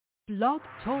Blog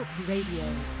Talk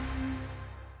Radio.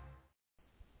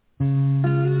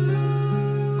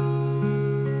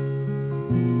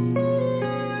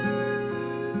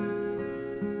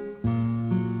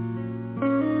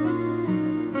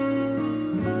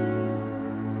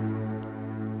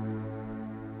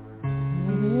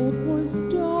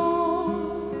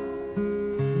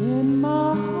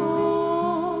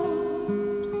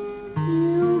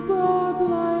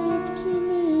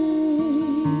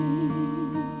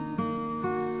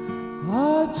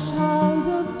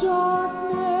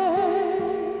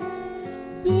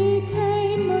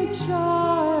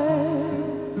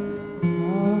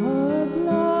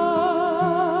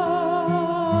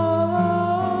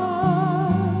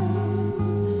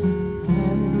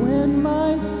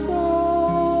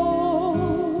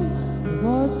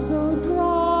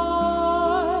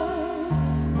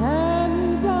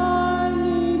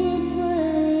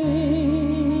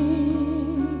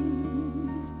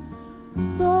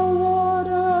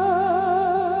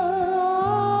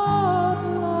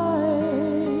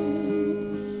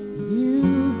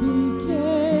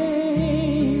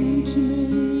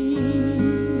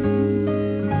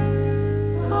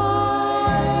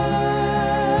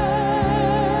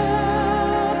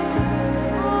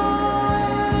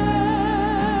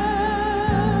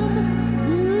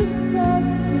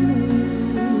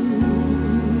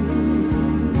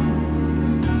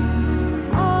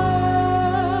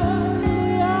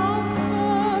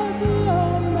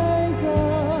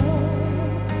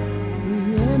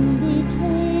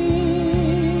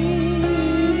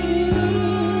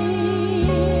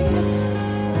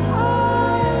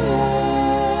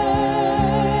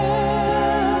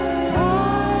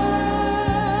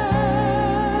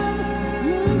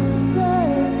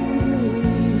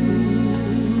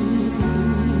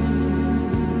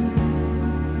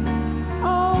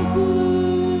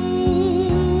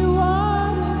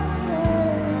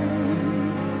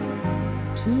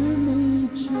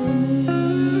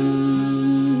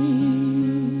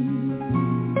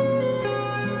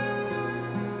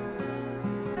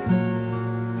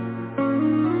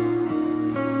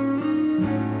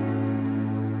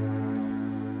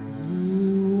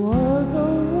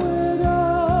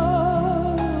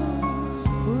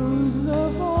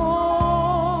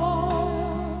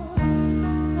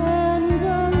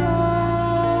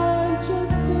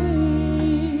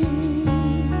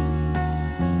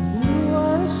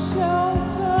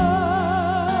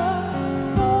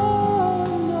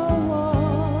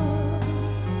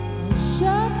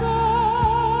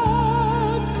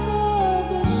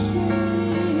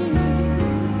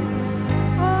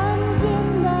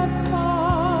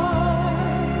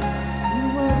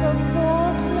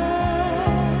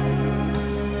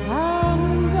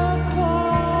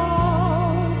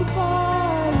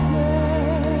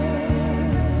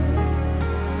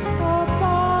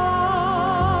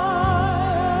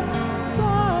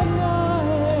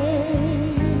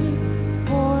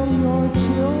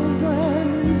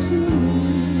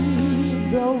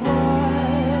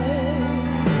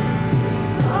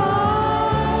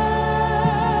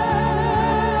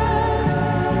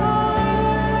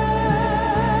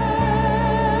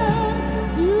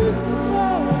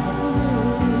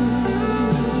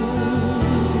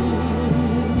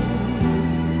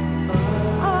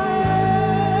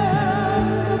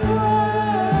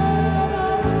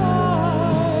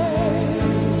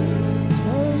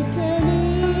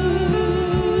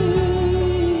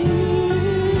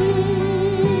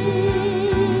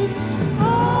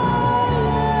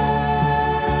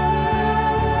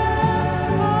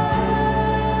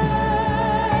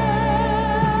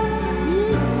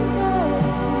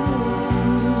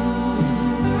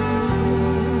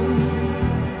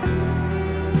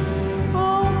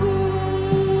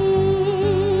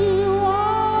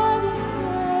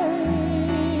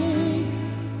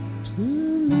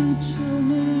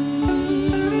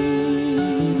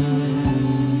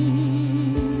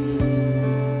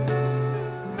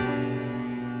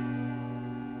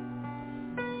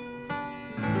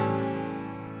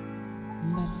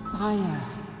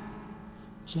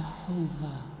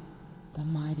 Jehovah, the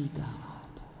mighty God.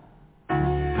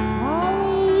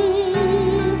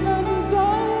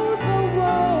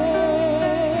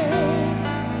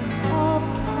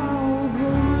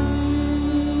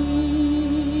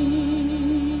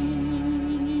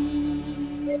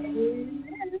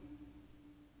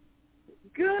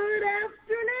 Good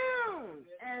afternoon,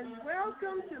 and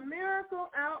welcome to Miracle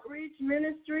Outreach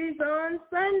Ministries on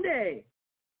Sunday.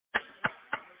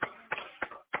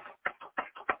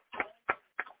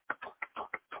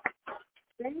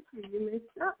 Thank you. You may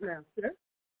stop now, sir.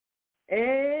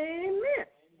 Amen.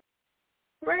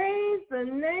 Praise the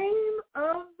name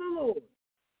of the Lord.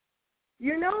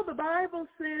 You know, the Bible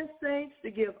says, saints, to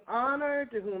give honor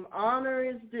to whom honor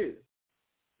is due.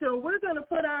 So we're going to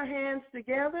put our hands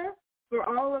together for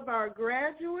all of our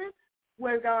graduates,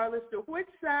 regardless to which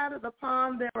side of the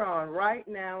pond they're on right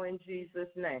now in Jesus'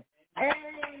 name.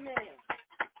 Amen.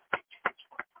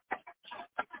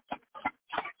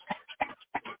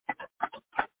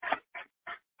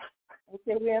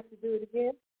 Okay, we have to do it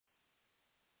again?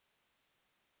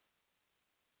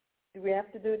 Do we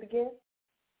have to do it again?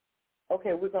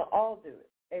 Okay, we're going to all do it.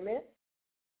 Amen?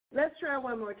 Let's try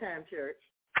one more time, church.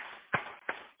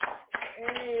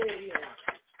 Amen.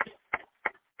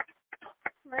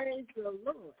 Praise the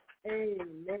Lord.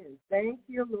 Amen. Thank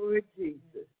you, Lord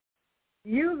Jesus.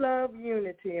 You love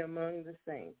unity among the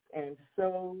saints, and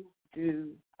so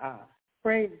do I.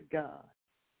 Praise God.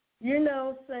 You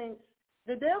know, saints,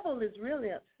 the devil is really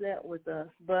upset with us,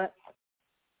 but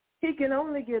he can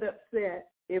only get upset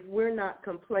if we're not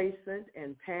complacent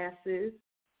and passive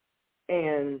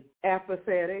and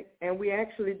apathetic, and we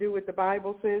actually do what the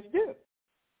Bible says do.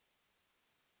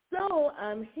 So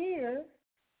I'm here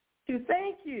to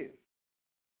thank you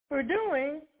for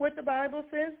doing what the Bible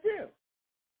says do.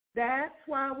 That's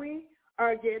why we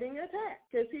are getting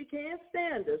attacked, because he can't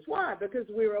stand us. Why? Because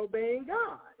we're obeying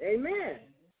God. Amen.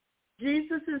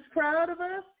 Jesus is proud of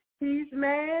us. He's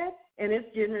mad, and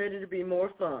it's getting ready to be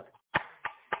more fun.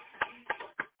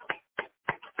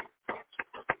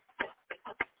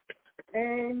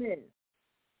 Amen.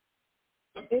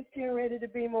 It's getting ready to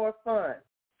be more fun.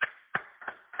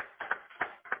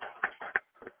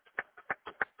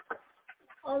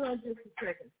 Hold on just a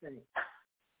second, Saint.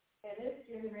 And it's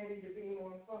getting ready to be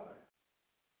more fun.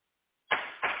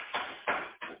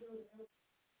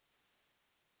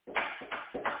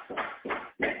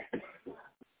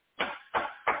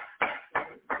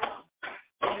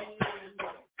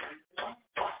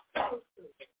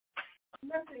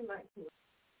 Nothing like this.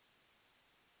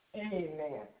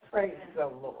 Amen. Praise the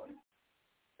Lord.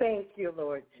 Thank you,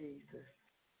 Lord Jesus.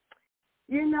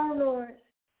 You know, Lord,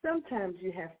 sometimes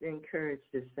you have to encourage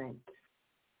the saints.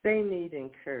 They need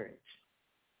encouragement.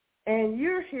 And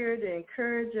you're here to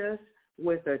encourage us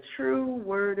with a true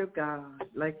word of God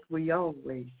like we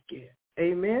always get.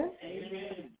 Amen?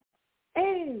 Amen.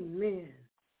 Amen.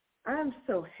 I'm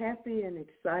so happy and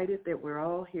excited that we're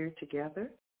all here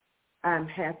together. I'm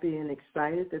happy and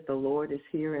excited that the Lord is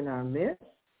here in our midst.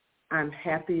 I'm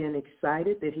happy and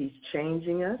excited that he's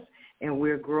changing us, and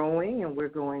we're growing, and we're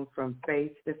going from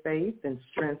faith to faith and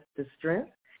strength to strength.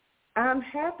 I'm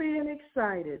happy and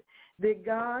excited that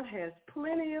God has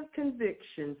plenty of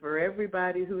conviction for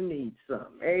everybody who needs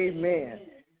some. Amen.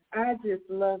 I just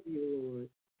love you, Lord.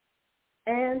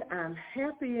 And I'm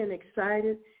happy and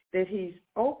excited that he's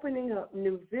opening up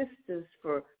new vistas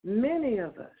for many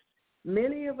of us.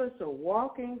 Many of us are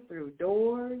walking through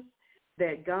doors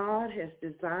that God has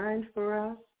designed for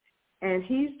us, and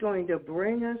he's going to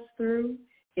bring us through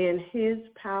in his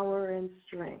power and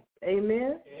strength.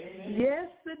 Amen? Amen. Yes,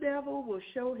 the devil will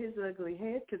show his ugly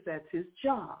head because that's his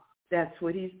job. That's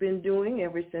what he's been doing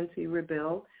ever since he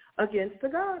rebelled against the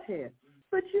Godhead.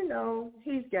 But, you know,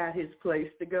 he's got his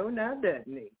place to go now, doesn't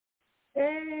he?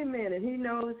 Amen. And he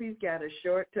knows he's got a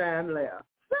short time left.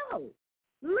 So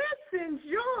let's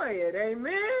enjoy it.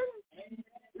 Amen?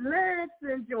 Let's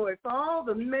enjoy it. For all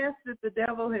the mess that the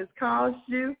devil has caused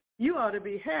you, you ought to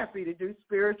be happy to do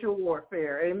spiritual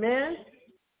warfare. Amen?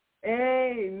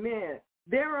 Amen.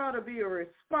 There ought to be a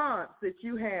response that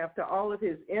you have to all of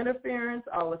his interference,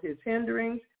 all of his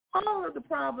hinderings, all of the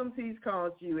problems he's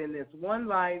caused you in this one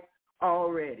life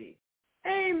already.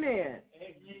 Amen.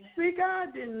 See,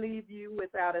 God didn't leave you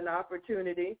without an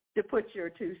opportunity to put your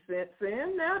 2 cents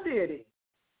in, now did he?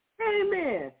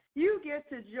 Amen. You get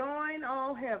to join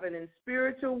all heaven in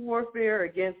spiritual warfare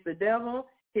against the devil,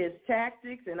 his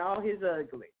tactics, and all his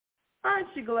ugly.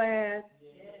 Aren't you glad?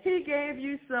 He gave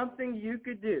you something you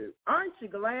could do. Aren't you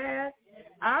glad?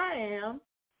 I am.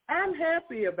 I'm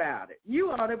happy about it.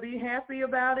 You ought to be happy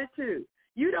about it too.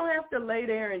 You don't have to lay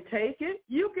there and take it.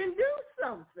 You can do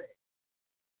something.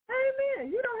 Amen.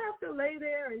 You don't have to lay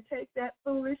there and take that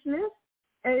foolishness.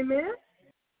 Amen.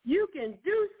 You can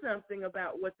do something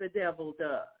about what the devil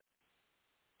does.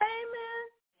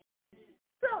 Amen.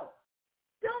 So,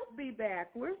 don't be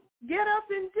backward. Get up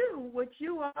and do what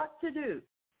you ought to do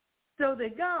so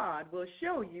that God will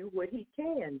show you what he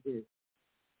can do.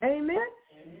 Amen?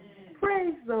 Amen.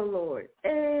 Praise the Lord.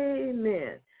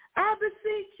 Amen. I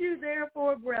beseech you,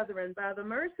 therefore, brethren, by the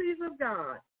mercies of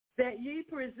God, that ye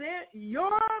present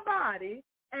your body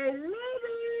a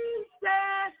living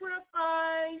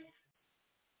sacrifice,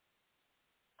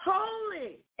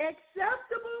 holy,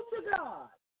 acceptable to God.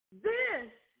 This,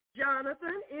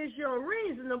 Jonathan, is your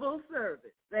reasonable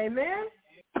service. Amen?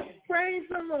 Praise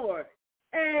the Lord.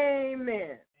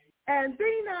 Amen. And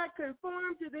be not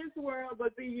conformed to this world,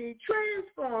 but be ye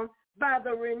transformed by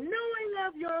the renewing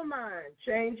of your mind.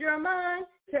 Change your mind,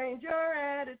 change your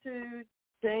attitude.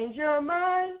 Change your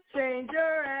mind, change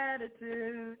your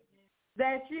attitude,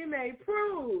 that ye may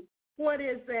prove what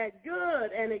is that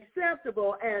good and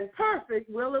acceptable and perfect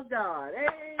will of God.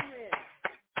 Amen.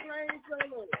 Praise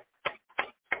the Lord.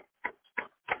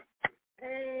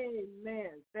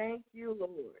 Amen. Thank you,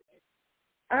 Lord.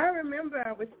 I remember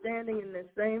I was standing in the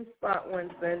same spot one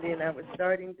Sunday, and I was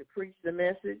starting to preach the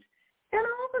message, and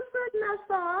all of a sudden I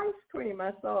saw ice cream.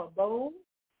 I saw a bowl,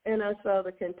 and I saw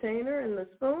the container and the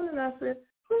spoon, and I said,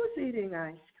 who's eating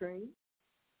ice cream?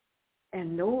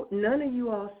 And none of you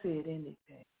all said anything.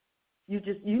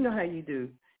 You know how you do.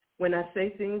 When I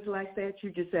say things like that, you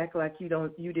just act like you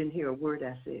didn't hear a word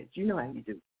I said. You know how you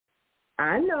do.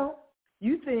 I know.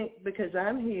 You think because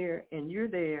I'm here and you're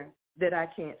there that I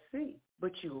can't see,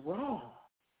 but you're wrong.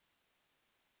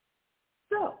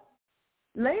 So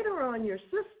later on, your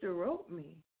sister wrote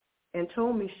me and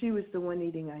told me she was the one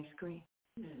eating ice cream.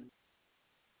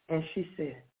 And she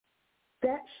said,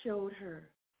 that showed her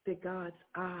that God's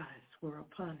eyes were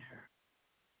upon her,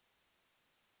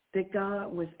 that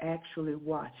God was actually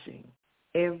watching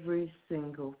every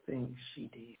single thing she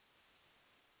did.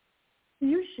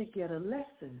 You should get a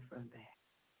lesson from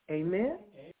that. Amen?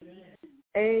 Amen.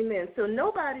 Amen. So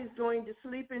nobody's going to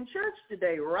sleep in church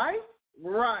today, right?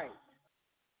 Right.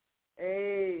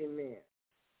 Amen.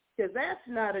 Because that's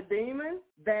not a demon.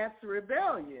 That's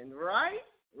rebellion, right?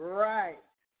 Right.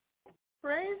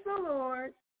 Praise the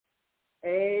Lord.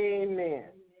 Amen.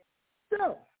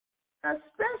 So, a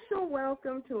special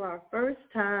welcome to our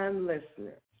first-time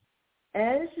listeners.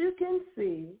 As you can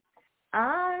see,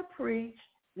 I preach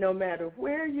no matter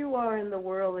where you are in the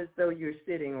world as though you're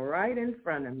sitting right in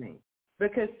front of me,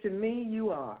 because to me you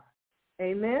are.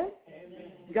 Amen?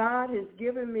 Amen. God has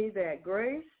given me that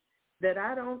grace that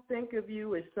I don't think of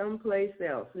you as someplace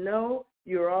else. No,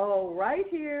 you're all right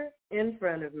here in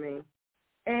front of me.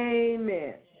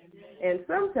 Amen. And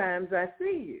sometimes I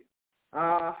see you.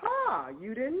 Aha,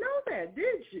 you didn't know that,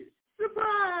 did you?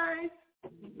 Surprise.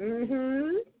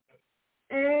 Mm-hmm.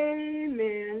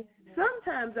 Amen.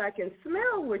 Sometimes I can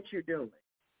smell what you're doing.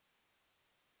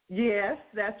 Yes,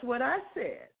 that's what I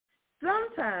said.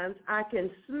 Sometimes I can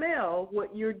smell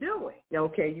what you're doing.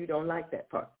 Okay, you don't like that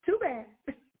part. Too bad.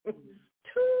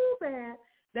 Too bad.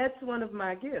 That's one of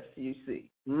my gifts, you see.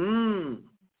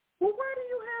 Well, why do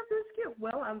you have this gift?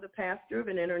 Well, I'm the pastor of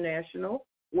an international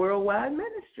worldwide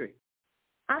ministry.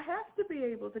 I have to be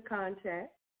able to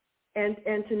contact and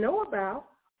to know about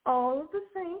all of the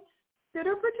saints that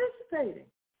are participating.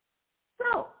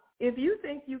 So if you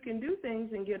think you can do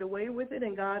things and get away with it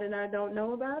and God and I don't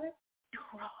know about it,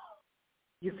 you're wrong.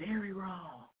 You're very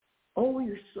wrong. Oh,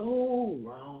 you're so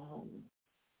wrong.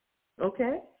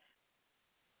 Okay?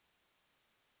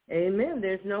 Amen.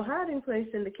 There's no hiding place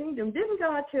in the kingdom. Didn't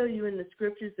God tell you in the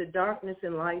scriptures that darkness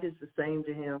and light is the same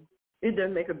to him? It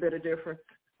doesn't make a bit of difference.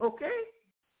 Okay?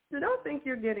 So don't think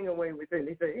you're getting away with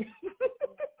anything.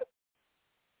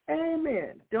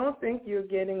 Amen. Don't think you're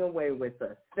getting away with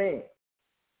a thing.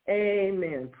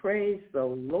 Amen. Praise the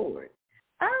Lord.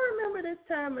 I remember this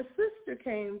time a sister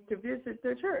came to visit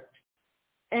the church,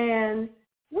 and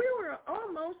we were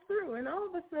almost through, and all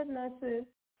of a sudden I said,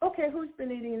 okay, who's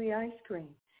been eating the ice cream?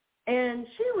 And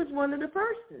she was one of the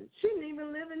persons. She didn't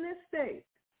even live in this state.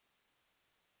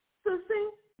 So see,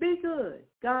 be good.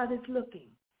 God is looking.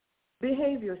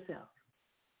 Behave yourself.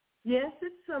 Yes,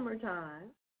 it's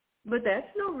summertime, but that's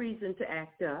no reason to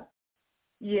act up.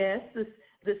 Yes,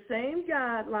 the same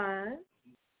guidelines,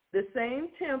 the same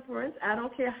temperance. I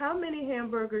don't care how many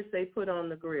hamburgers they put on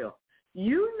the grill.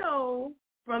 You know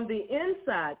from the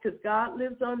inside, because God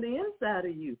lives on the inside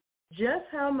of you, just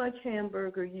how much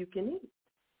hamburger you can eat.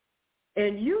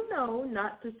 And you know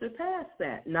not to surpass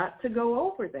that, not to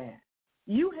go over that.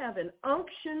 You have an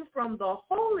unction from the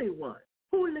Holy One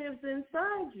who lives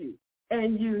inside you,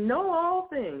 and you know all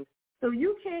things. So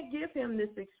you can't give him this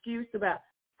excuse about,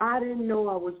 I didn't know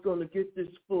I was going to get this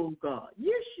full, God.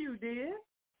 Yes, you did,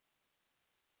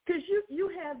 because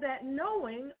you have that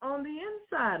knowing on the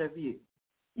inside of you.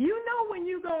 You know when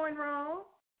you're going wrong.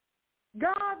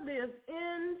 God lives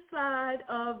inside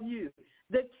of you.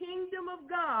 The kingdom of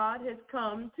God has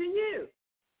come to you.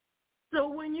 So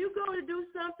when you go to do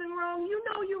something wrong, you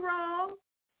know you're wrong,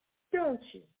 don't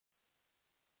you?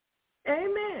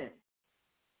 Amen.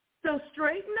 So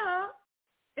straighten up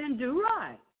and do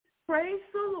right. Praise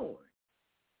the Lord.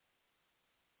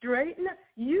 Straighten up.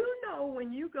 You know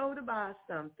when you go to buy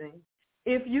something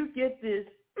if you get this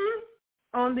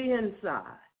on the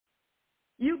inside,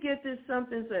 you get this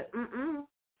something say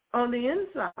on the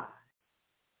inside,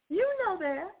 you know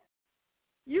that.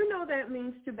 You know that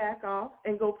means to back off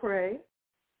and go pray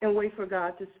and wait for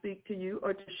God to speak to you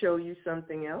or to show you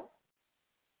something else.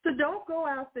 So don't go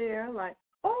out there like,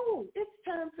 oh, it's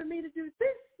time for me to do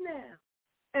this now,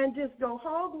 and just go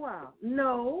hog wild.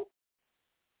 No,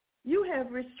 you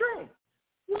have restraint.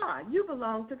 Why? You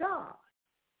belong to God.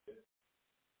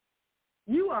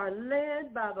 You are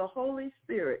led by the Holy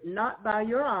Spirit, not by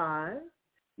your eyes,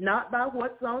 not by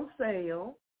what's on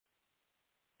sale.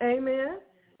 Amen?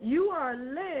 You are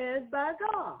led by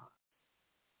God.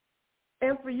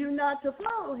 And for you not to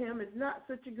follow him is not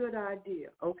such a good idea,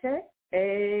 okay?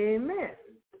 Amen.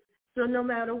 So no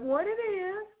matter what it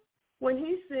is, when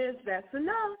he says that's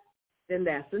enough, then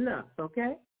that's enough,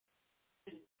 okay?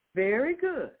 Very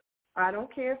good. I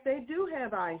don't care if they do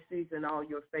have ices in all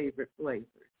your favorite flavors.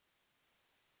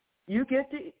 You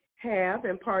get to have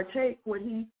and partake what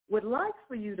he would like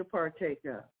for you to partake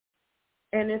of.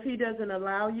 And if he doesn't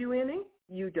allow you any,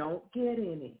 you don't get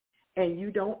any. And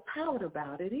you don't pout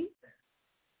about it either.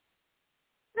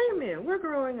 Amen. We're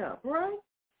growing up, right?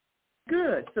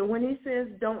 Good. So when he says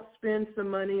don't spend some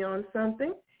money on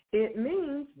something, it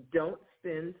means don't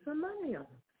spend some money on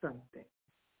something.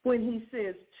 When he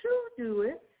says to do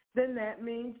it, then that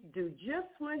means do just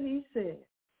what he said.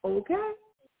 Okay?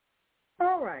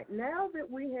 All right. Now that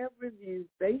we have reviewed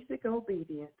basic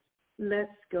obedience, let's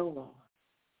go on.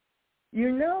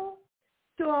 You know,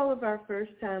 to all of our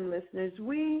first-time listeners,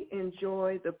 we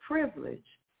enjoy the privilege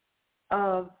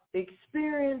of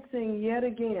experiencing yet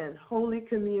again Holy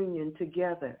Communion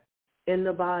together in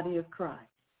the body of Christ.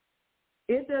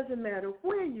 It doesn't matter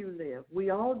where you live. We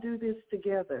all do this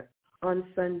together on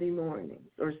Sunday mornings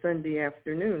or Sunday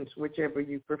afternoons, whichever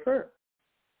you prefer.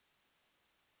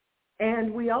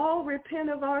 And we all repent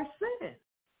of our sin.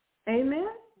 Amen?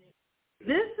 This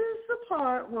is the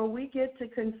part where we get to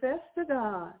confess to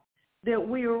God that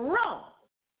we are wrong.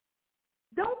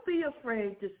 Don't be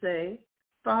afraid to say,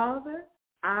 Father,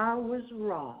 I was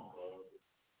wrong.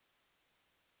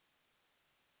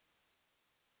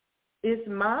 It's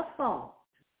my fault.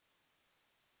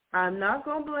 I'm not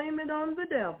going to blame it on the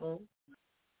devil.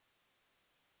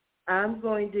 I'm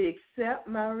going to accept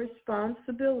my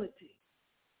responsibility.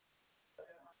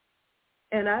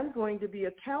 And I'm going to be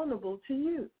accountable to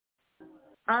you.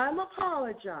 I'm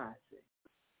apologizing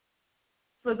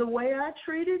for the way I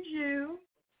treated you,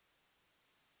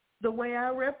 the way I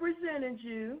represented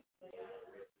you,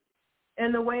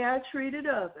 and the way I treated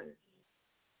others,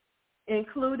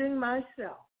 including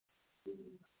myself.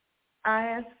 I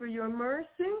ask for your mercy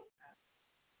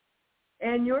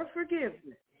and your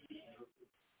forgiveness.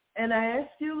 And I ask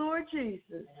you, Lord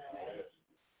Jesus,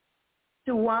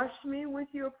 to wash me with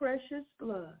your precious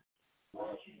blood.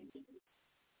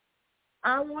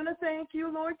 I want to thank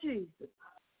you, Lord Jesus,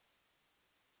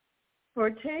 for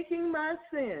taking my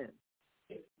sin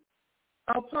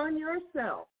upon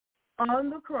yourself on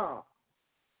the cross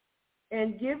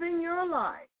and giving your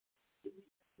life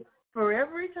for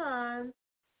every time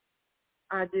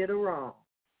I did a wrong.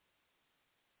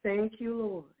 Thank you,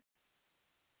 Lord.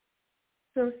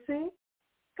 So see,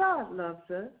 God loves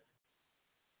us.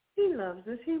 He loves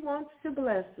us. He wants to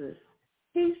bless us.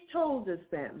 He's told us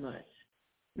that much.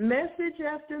 Message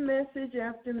after message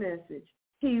after message.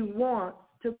 He wants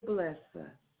to bless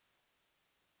us.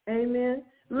 Amen.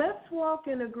 Let's walk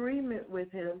in agreement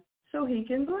with him so he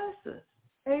can bless us.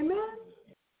 Amen.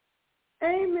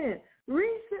 Amen.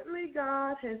 Recently,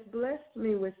 God has blessed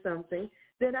me with something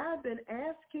that I've been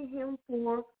asking him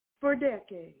for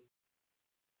decades.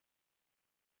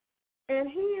 And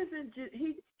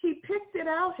he picked it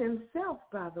out himself,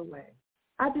 by the way.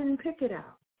 I didn't pick it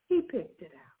out. He picked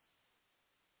it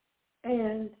out.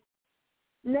 And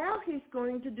now he's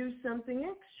going to do something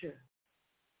extra.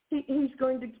 He's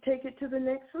going to take it to the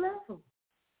next level.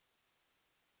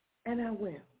 And I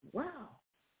went, wow.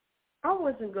 I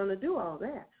wasn't going to do all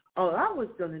that. All I was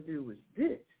going to do was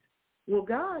this. Well,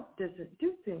 God doesn't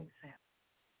do things that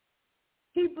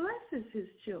way. He blesses his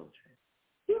children.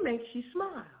 He makes you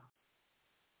smile.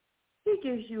 He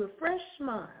gives you a fresh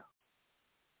smile.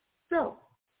 So,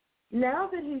 now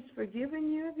that he's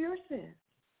forgiven you of your sins,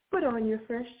 put on your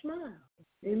fresh smile.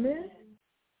 Amen?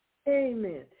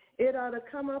 Amen. It ought to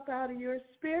come up out of your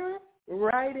spirit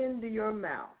right into your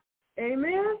mouth.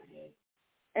 Amen?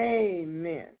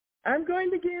 Amen. I'm going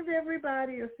to give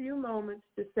everybody a few moments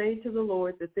to say to the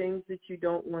Lord the things that you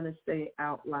don't want to say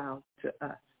out loud to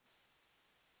us.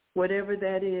 Whatever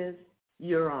that is,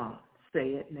 you're on. Say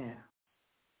it now.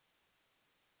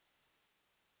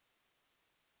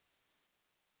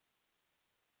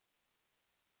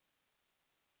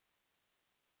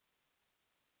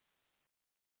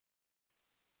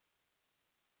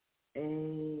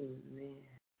 Amen.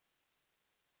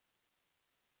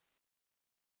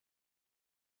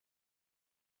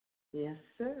 Yes,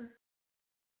 sir.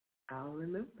 I'll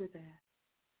remember that.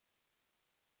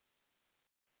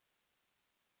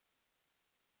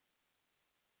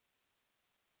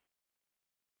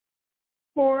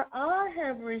 For I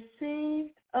have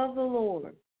received of the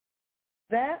Lord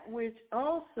that which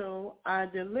also I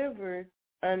delivered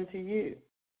unto you,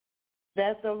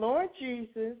 that the Lord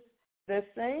Jesus, the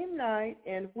same night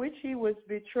in which he was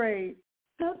betrayed,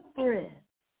 took bread.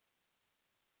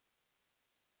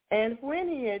 And when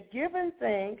he had given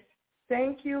thanks,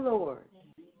 thank you, Lord,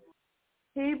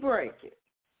 he brake it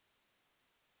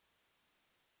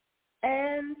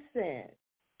and said,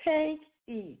 take,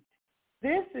 eat.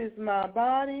 This is my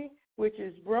body, which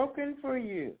is broken for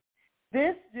you.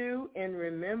 This do in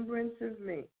remembrance of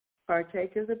me.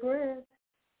 Partake of the bread.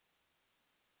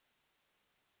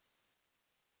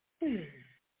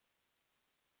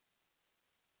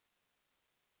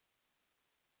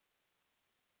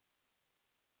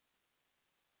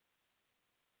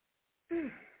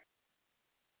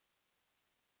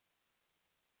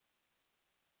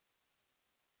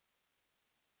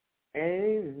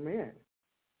 Amen.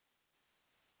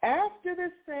 After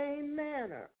the same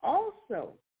manner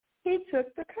also he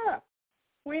took the cup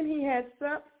when he had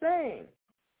supped, saying,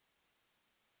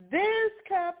 this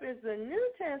cup is the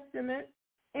New Testament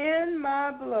in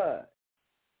my blood.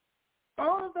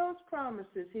 All of those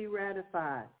promises he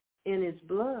ratified in his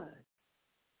blood.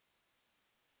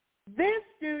 This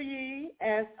do ye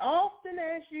as often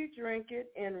as you drink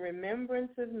it in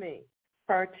remembrance of me.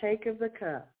 Partake of the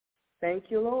cup. Thank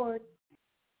you, Lord.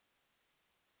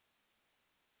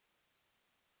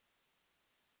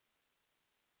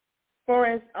 For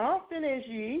as often as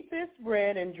you eat this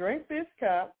bread and drink this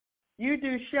cup, you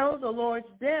do show the Lord's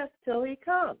death till he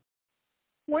comes.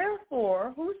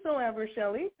 Wherefore, whosoever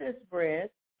shall eat this bread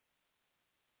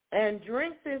and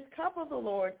drink this cup of the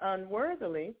Lord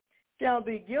unworthily shall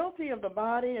be guilty of the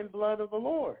body and blood of the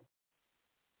Lord.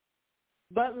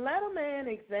 But let a man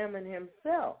examine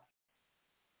himself,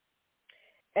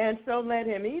 and so let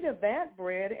him eat of that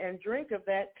bread and drink of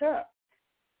that cup.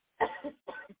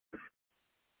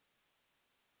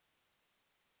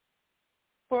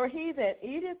 For he that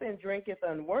eateth and drinketh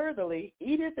unworthily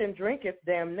eateth and drinketh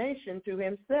damnation to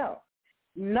himself,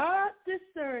 not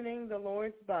discerning the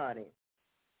Lord's body.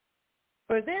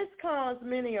 For this cause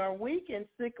many are weak and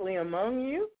sickly among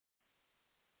you.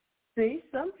 See,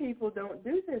 some people don't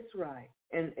do this right,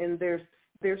 and they're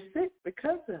sick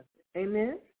because of it.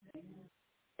 Amen?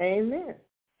 Amen.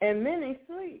 And many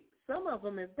sleep. Some of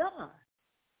them have died.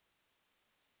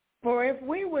 For if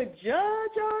we would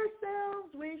judge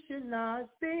ourselves, we should not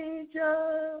be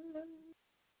judged.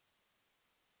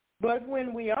 But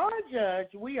when we are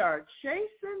judged, we are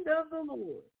chastened of the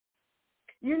Lord.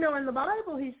 You know, in the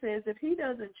Bible, he says if he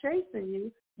doesn't chasten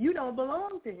you, you don't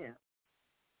belong to him.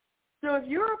 So if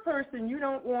you're a person you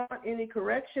don't want any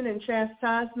correction and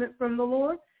chastisement from the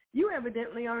Lord, you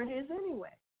evidently aren't his anyway.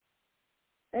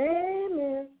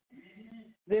 Amen.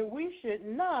 Then we should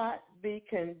not be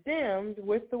condemned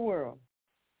with the world.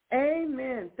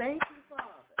 Amen. Thank you, Father.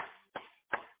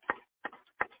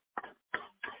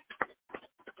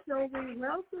 So we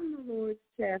welcome the Lord's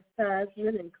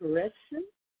chastisement and correction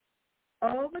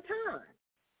all the time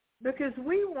because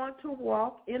we want to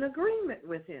walk in agreement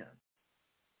with him.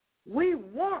 We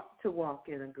want to walk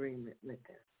in agreement with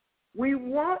him. We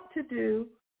want to do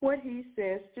what he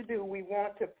says to do. We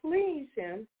want to please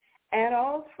him at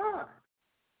all times,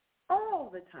 all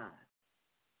the time.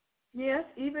 Yes,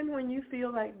 even when you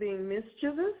feel like being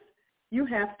mischievous, you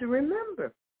have to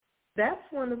remember that's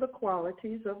one of the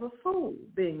qualities of a fool,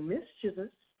 being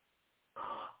mischievous.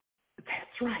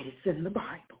 That's right, it's in the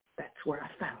Bible. That's where I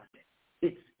found it.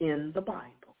 It's in the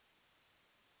Bible.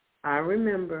 I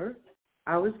remember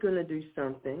I was going to do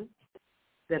something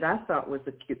that I thought was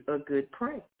a good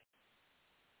prank.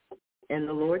 And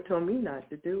the Lord told me not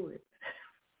to do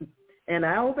it. And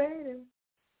I obeyed him.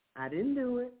 I didn't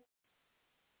do it.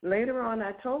 Later on,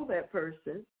 I told that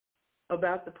person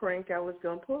about the prank I was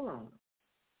going to pull on them.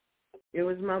 It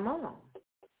was my mom.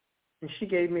 And she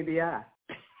gave me the eye.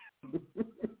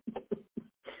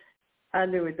 I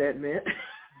knew what that meant.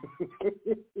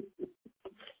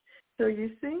 So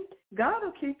you see, God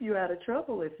will keep you out of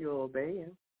trouble if you obey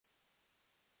him.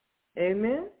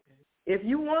 Amen? If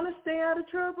you want to stay out of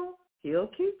trouble, he'll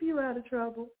keep you out of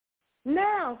trouble.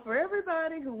 Now, for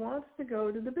everybody who wants to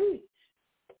go to the beach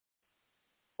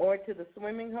or to the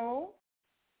swimming hole,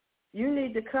 you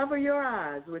need to cover your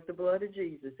eyes with the blood of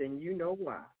Jesus, and you know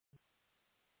why.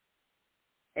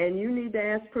 And you need to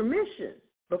ask permission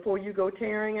before you go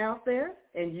tearing out there,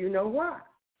 and you know why.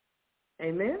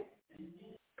 Amen?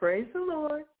 Praise the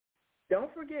Lord.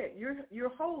 Don't forget, you're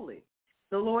holy.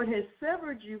 The Lord has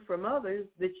severed you from others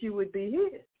that you would be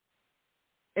his.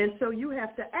 And so you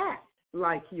have to act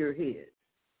like you're his.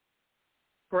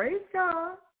 Praise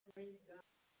God.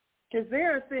 Because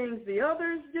there are things the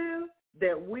others do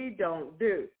that we don't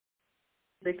do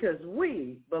because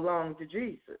we belong to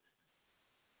Jesus.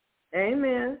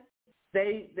 Amen.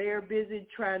 They're busy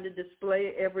trying to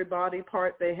display every body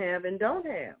part they have and don't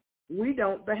have. We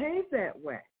don't behave that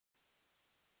way.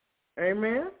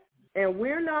 Amen. And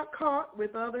we're not caught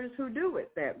with others who do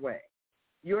it that way.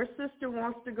 Your sister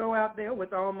wants to go out there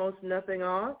with almost nothing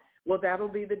on. Well, that'll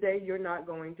be the day you're not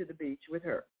going to the beach with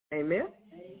her. Amen?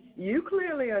 You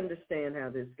clearly understand how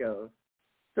this goes.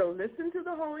 So listen to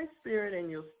the Holy Spirit and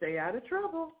you'll stay out of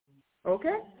trouble.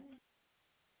 Okay?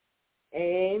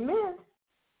 Amen.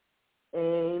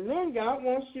 Amen. God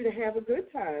wants you to have a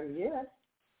good time, yes.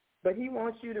 But he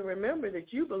wants you to remember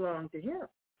that you belong to him.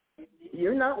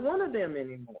 You're not one of them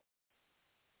anymore.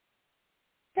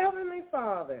 Heavenly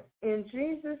Father, in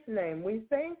Jesus' name, we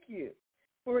thank you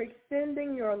for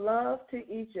extending your love to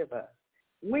each of us.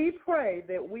 We pray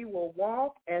that we will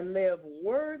walk and live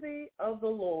worthy of the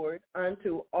Lord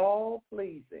unto all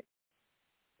pleasing.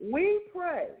 We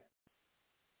pray,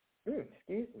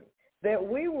 that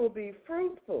we will be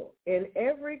fruitful in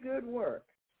every good work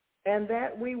and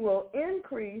that we will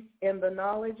increase in the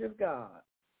knowledge of God.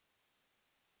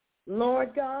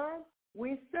 Lord God,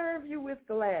 we serve you with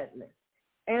gladness,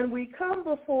 and we come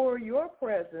before your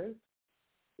presence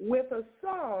with a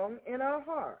song in our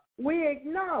heart. We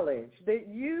acknowledge that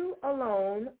you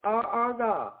alone are our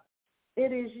God.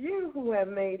 It is you who have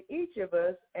made each of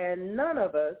us, and none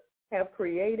of us have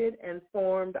created and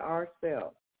formed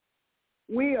ourselves.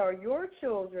 We are your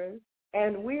children,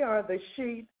 and we are the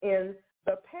sheep in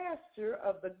the pasture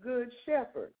of the good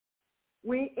shepherd.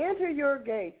 We enter your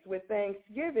gates with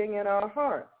thanksgiving in our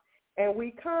hearts, and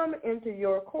we come into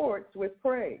your courts with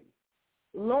praise.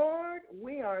 Lord,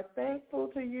 we are thankful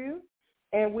to you,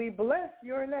 and we bless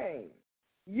your name.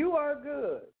 You are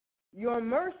good. Your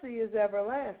mercy is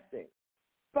everlasting.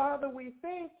 Father, we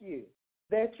thank you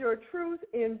that your truth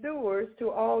endures to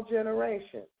all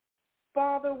generations.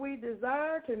 Father, we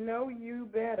desire to know you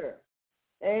better.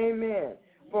 Amen.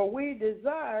 For we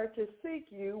desire to seek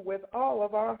you with all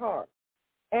of our heart.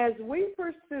 As we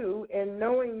pursue in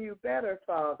knowing you better,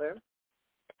 Father,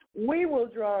 we will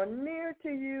draw near to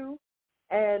you,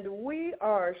 and we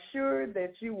are assured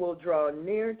that you will draw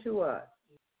near to us.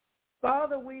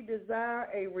 Father, we desire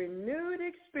a renewed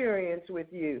experience with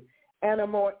you and a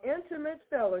more intimate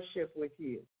fellowship with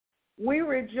you. We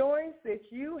rejoice that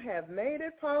you have made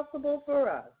it possible for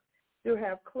us to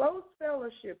have close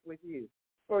fellowship with you,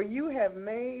 for you have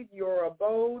made your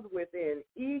abode within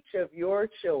each of your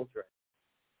children.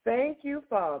 Thank you,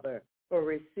 Father, for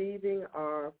receiving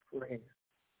our prayer.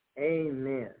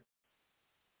 Amen.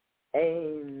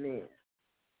 Amen.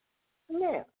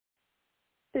 Now,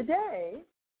 today,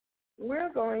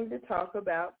 we're going to talk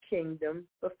about kingdom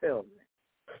fulfillment.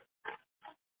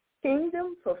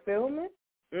 Kingdom fulfillment?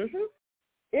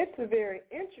 It's a very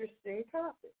interesting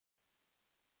topic.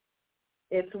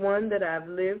 It's one that I've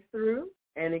lived through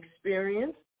and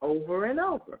experienced over and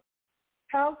over.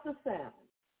 How's the sound?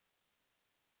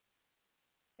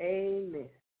 Amen.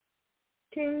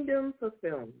 Kingdom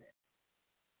fulfillment.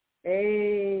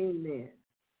 Amen.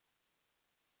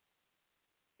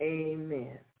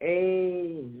 Amen.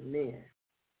 Amen.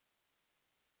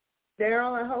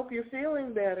 Daryl, I hope you're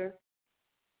feeling better.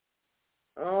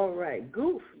 All right.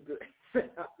 Goof. Good.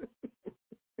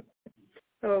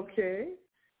 Okay.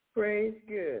 Praise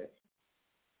good.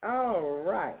 All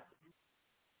right.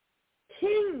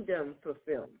 Kingdom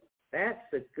fulfillment.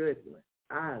 That's a good one.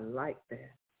 I like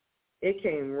that. It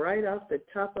came right off the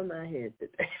top of my head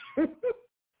today.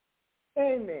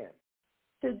 Amen.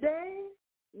 Today,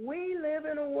 we live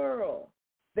in a world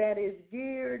that is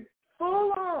geared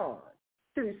full on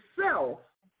to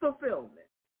self-fulfillment.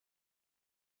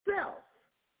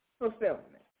 Self-fulfillment.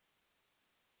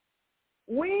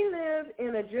 We live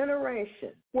in a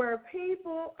generation where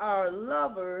people are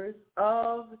lovers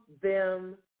of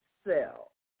themselves.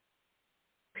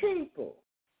 People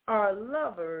are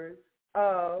lovers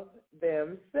of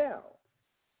themselves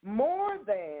more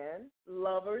than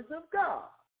lovers of God.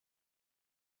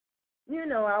 You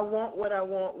know, I want what I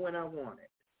want when I want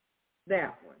it.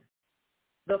 That one.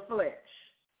 The flesh.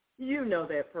 You know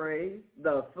that phrase,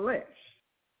 the flesh.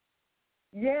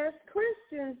 Yes,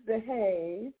 Christians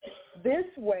behave this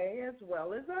way as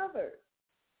well as others.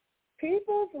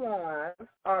 People's lives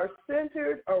are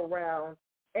centered around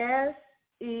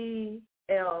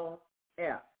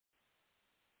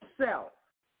self,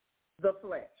 the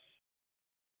flesh.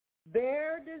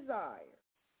 Their desire,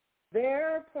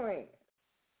 their plan,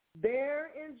 their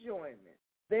enjoyment,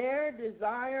 their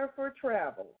desire for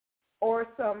travel, or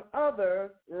some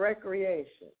other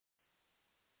recreation.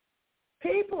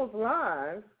 People's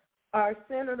lives are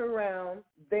centered around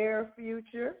their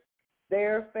future,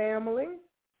 their family,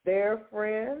 their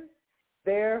friends,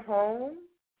 their home,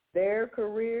 their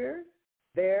careers,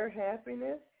 their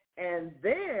happiness, and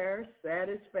their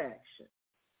satisfaction.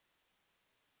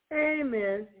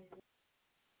 Amen.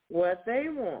 What they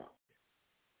want.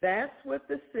 That's what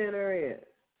the center is.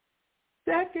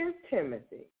 2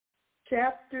 Timothy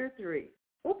chapter 3.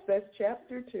 Oops, that's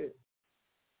chapter 2.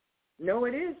 No,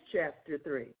 it is chapter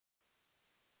 3.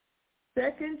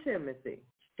 2 Timothy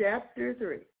chapter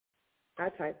 3. I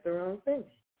typed the wrong thing.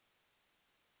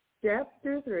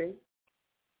 Chapter 3.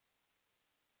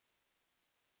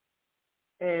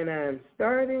 And I'm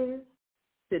starting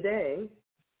today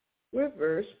with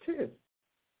verse 2.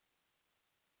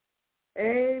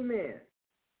 Amen.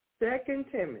 2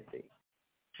 Timothy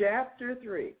chapter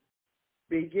 3,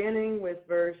 beginning with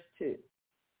verse 2.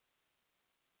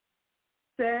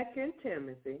 2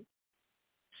 Timothy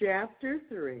chapter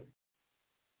 3,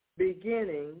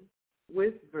 beginning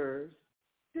with verse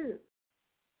 2.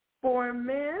 For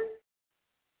men,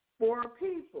 for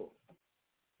people,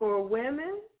 for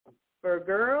women, for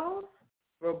girls,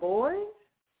 for boys,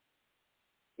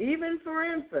 even for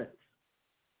infants.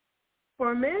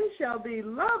 For men shall be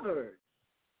lovers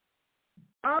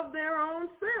of their own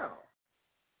self.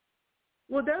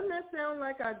 Well, doesn't that sound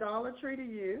like idolatry to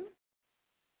you?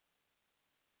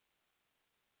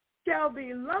 Shall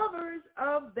be lovers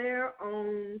of their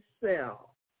own self.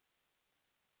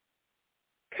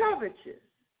 Covetous,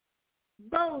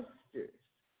 boasters,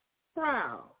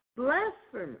 proud,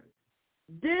 blasphemous,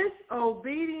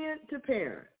 disobedient to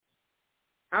parents.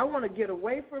 I want to get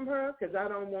away from her because I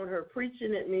don't want her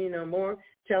preaching at me no more,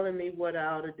 telling me what I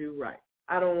ought to do right.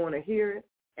 I don't want to hear it,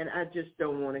 and I just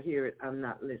don't want to hear it. I'm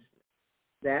not listening.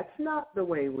 That's not the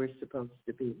way we're supposed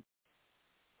to be.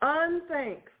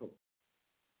 Unthankful,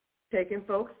 taking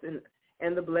folks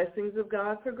and the blessings of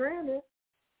God for granted.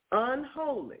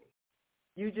 Unholy.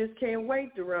 You just can't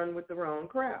wait to run with the wrong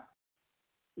crowd.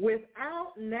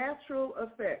 Without natural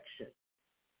affection.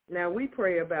 Now, we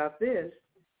pray about this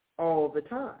all the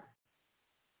time.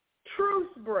 Truce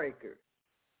breakers.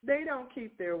 They don't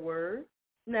keep their word.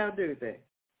 Now, do they?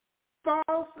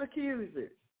 False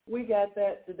accusers. We got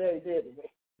that today, didn't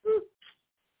we?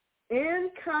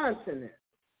 Incontinent.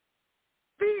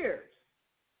 Fierce.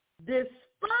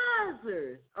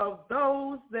 Despisers of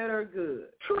those that are good.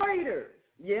 Traitors.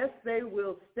 Yes, they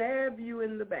will stab you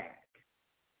in the back.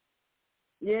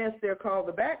 Yes, they're called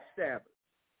the backstabbers.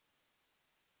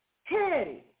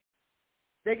 Heady.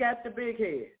 They got the big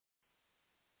head.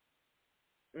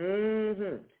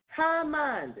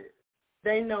 High-minded.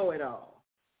 They know it all.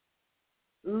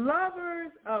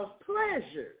 Lovers of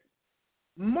pleasure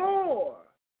more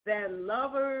than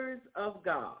lovers of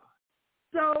God.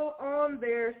 So on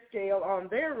their scale, on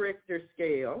their Richter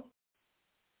scale,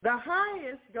 the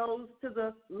highest goes to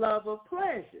the love of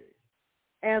pleasure,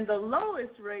 and the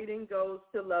lowest rating goes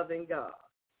to loving God.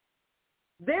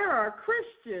 There are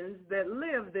Christians that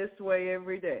live this way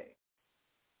every day.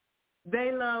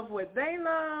 They love what they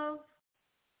love,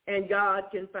 and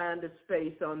God can find a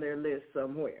space on their list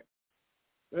somewhere.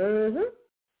 In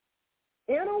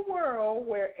a world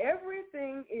where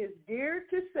everything is geared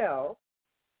to self,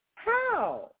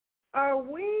 how are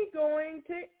we going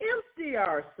to empty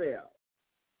ourselves?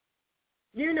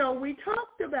 You know, we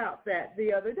talked about that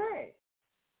the other day,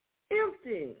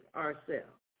 emptying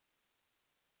ourselves.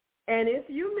 And if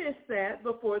you missed that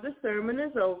before the sermon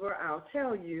is over, I'll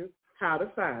tell you how to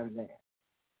find that.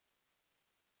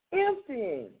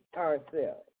 Emptying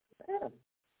ourselves.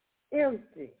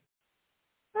 Empty.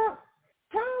 How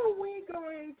are we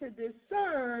going to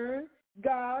discern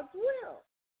God's will?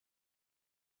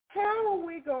 How are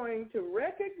we going to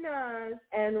recognize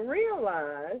and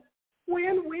realize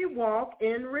when we walk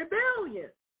in rebellion?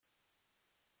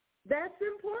 That's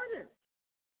important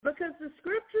because the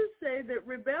scriptures say that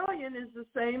rebellion is the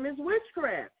same as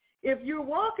witchcraft. If you're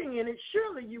walking in it,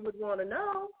 surely you would want to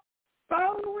know.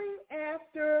 Following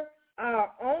after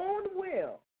our own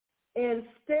will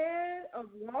instead of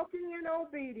walking in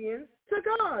obedience to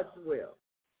God's will.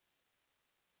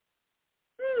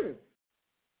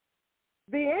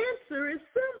 The answer is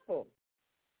simple.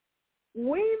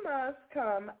 We must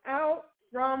come out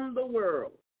from the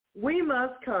world. We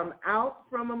must come out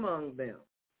from among them.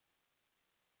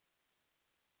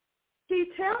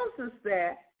 He tells us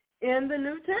that in the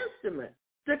New Testament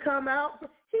to come out.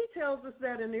 He tells us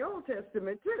that in the Old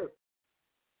Testament too.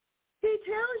 He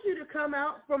tells you to come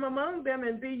out from among them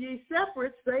and be ye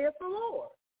separate, saith the Lord.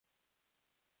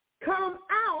 Come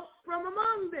out from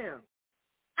among them.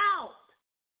 Out.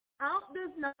 Out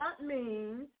does not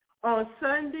mean on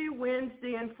Sunday,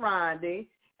 Wednesday, and Friday,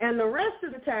 and the rest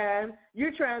of the time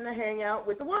you're trying to hang out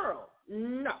with the world.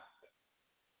 No.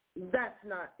 That's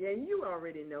not, and you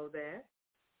already know that.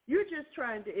 You're just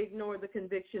trying to ignore the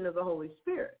conviction of the Holy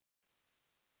Spirit.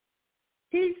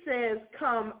 He says,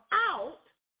 come out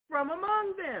from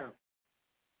among them,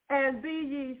 and be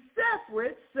ye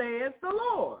separate, saith the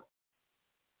Lord.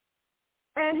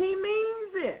 And he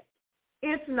means it.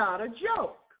 It's not a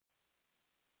joke.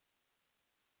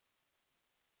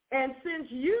 And since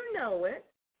you know it,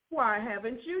 why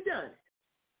haven't you done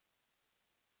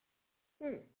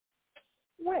it?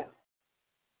 Well,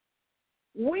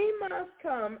 we must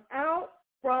come out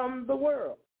from the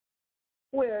world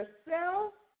where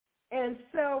self and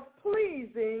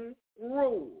self-pleasing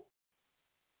rule.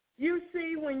 You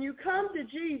see, when you come to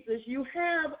Jesus, you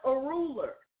have a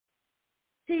ruler.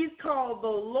 He's called the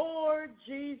Lord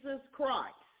Jesus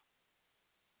Christ.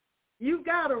 You've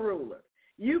got a ruler.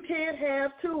 You can't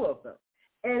have two of them.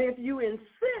 And if you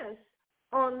insist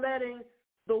on letting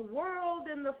the world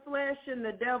and the flesh and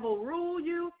the devil rule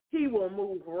you, he will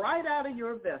move right out of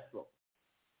your vessel.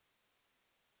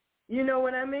 You know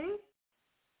what I mean?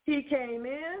 He came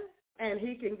in and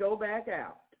he can go back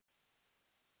out.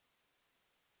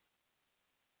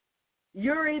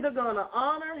 You're either going to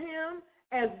honor him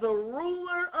as the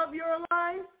ruler of your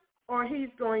life, or he's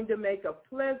going to make a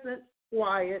pleasant,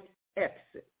 quiet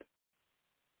exit.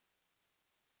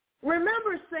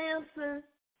 Remember Samson?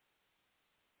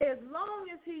 As long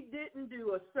as he didn't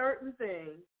do a certain thing,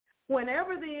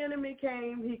 whenever the enemy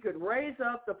came, he could raise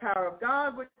up, the power of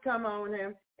God would come on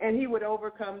him, and he would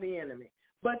overcome the enemy.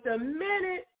 But the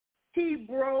minute he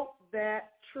broke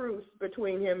that truce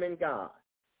between him and God,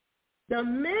 the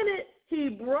minute he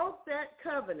broke that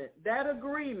covenant, that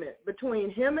agreement between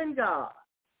him and God,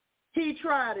 he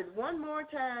tried it one more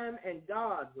time, and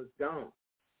God was gone.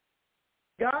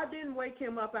 God didn't wake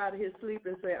him up out of his sleep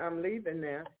and say, I'm leaving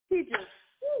now. He just,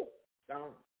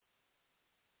 gone.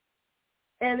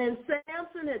 And then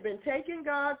Samson had been taking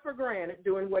God for granted,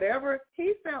 doing whatever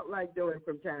he felt like doing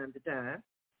from time to time.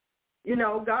 You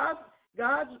know, God's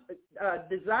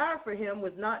desire for him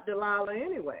was not Delilah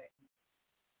anyway.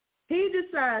 He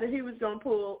decided he was going to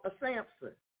pull a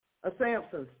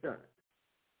Samson stunt.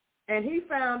 And he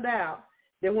found out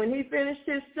that when he finished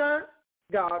his stunt,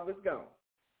 God was gone.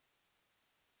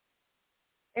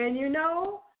 And you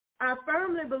know, I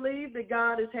firmly believe that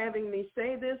God is having me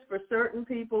say this for certain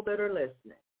people that are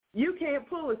listening. You can't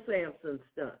pull a Samson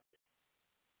stunt.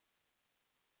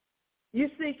 You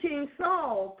see, King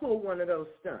Saul pulled one of those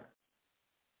stunts.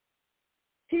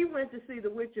 He went to see the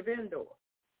witch of Endor.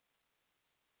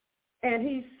 And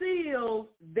he sealed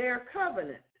their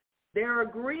covenant, their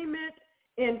agreement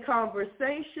in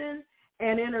conversation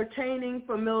and entertaining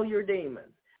familiar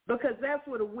demons, because that's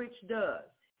what a witch does.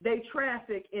 They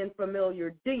traffic in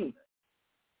familiar demons.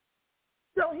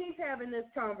 So he's having this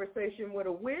conversation with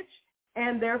a witch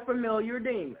and their familiar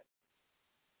demons.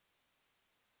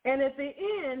 And at the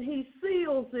end, he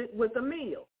seals it with a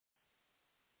meal.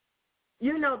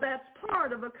 You know, that's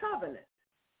part of a covenant.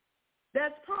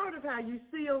 That's part of how you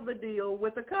seal the deal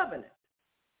with a covenant.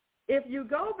 If you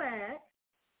go back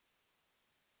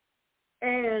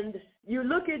and you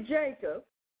look at Jacob,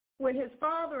 when his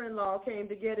father-in-law came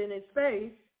to get in his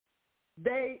face,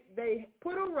 they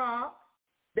put a rock,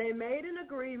 they made an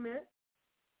agreement,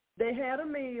 they had a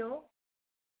meal.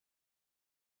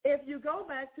 If you go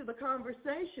back to the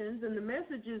conversations and the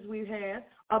messages we've had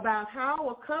about how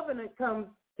a covenant comes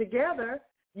together,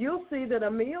 you'll see that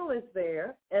a meal is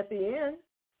there at the end.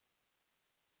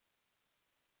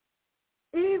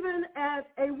 Even at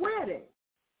a wedding,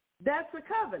 that's a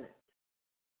covenant.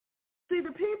 See,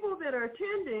 the people that are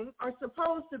attending are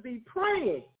supposed to be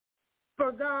praying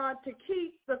for God to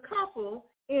keep the couple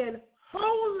in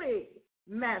holy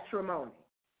matrimony.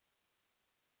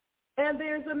 And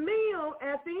there's a meal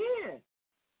at the end.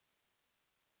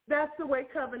 That's the way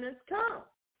covenants come.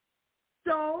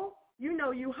 So, you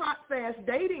know, you hot, fast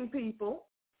dating people,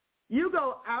 you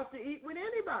go out to eat with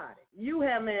anybody. You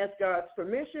haven't asked God's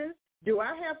permission. Do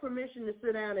I have permission to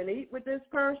sit down and eat with this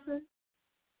person?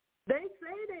 They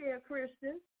say they are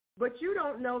Christians, but you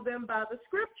don't know them by the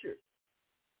scriptures.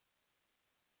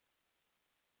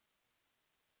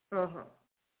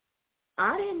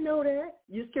 I didn't know that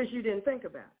just because you didn't think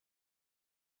about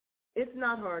it. It's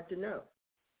not hard to know.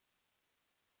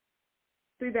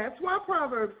 See, that's why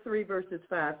Proverbs 3 verses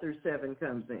 5 through 7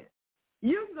 comes in.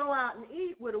 You can go out and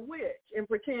eat with a witch and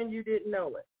pretend you didn't know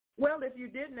it. Well, if you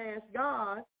didn't ask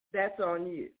God, that's on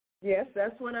you. Yes,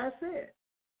 that's what I said.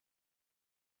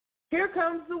 Here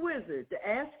comes the wizard to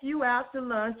ask you out to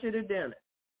lunch or to dinner.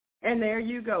 And there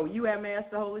you go. You haven't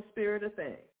asked the Holy Spirit a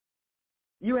thing.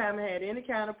 You haven't had any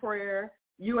kind of prayer.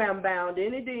 You haven't bound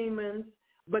any demons.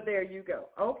 But there you go.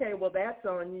 Okay, well, that's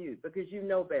on you because you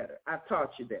know better. I've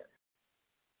taught you better.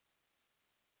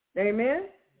 Amen?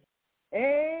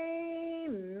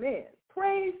 Amen.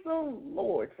 Praise the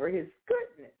Lord for his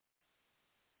goodness.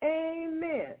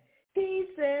 Amen. He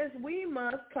says we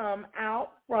must come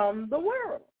out from the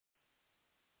world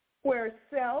where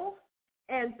self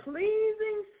and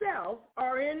pleasing self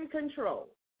are in control.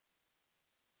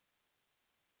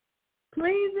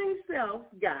 Pleasing self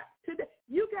got today.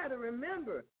 You got to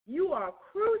remember, you are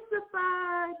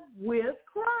crucified with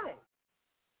Christ.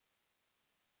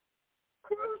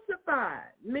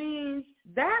 Crucified means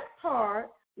that part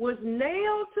was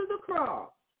nailed to the cross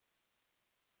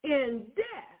in death.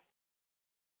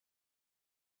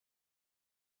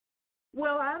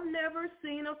 Well, I've never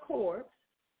seen a corpse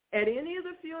at any of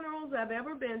the funerals I've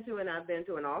ever been to, and I've been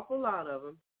to an awful lot of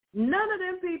them. None of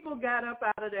them people got up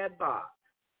out of that box.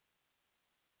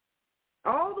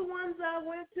 All the ones I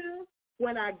went to,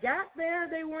 when I got there,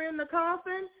 they were in the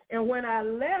coffin, and when I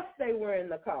left, they were in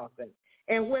the coffin.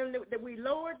 And when we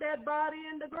lowered that body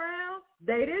in the ground,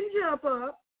 they didn't jump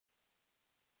up.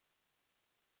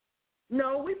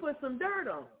 No, we put some dirt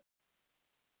on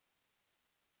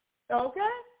it. Okay?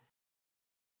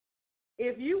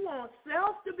 If you want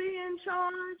self to be in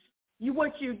charge,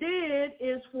 what you did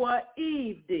is what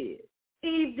Eve did.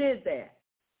 Eve did that.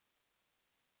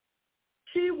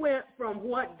 She went from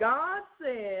what God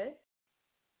said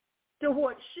to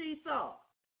what she thought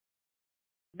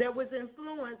that was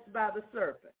influenced by the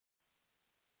serpent.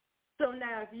 So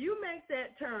now if you make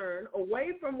that turn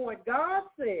away from what God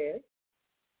said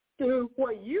to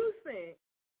what you think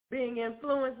being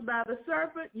influenced by the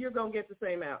serpent, you're going to get the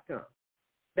same outcome.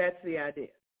 That's the idea.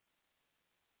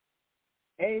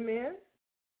 Amen.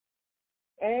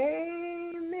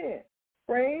 Amen.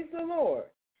 Praise the Lord.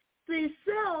 See,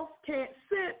 self can't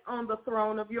sit on the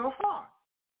throne of your heart.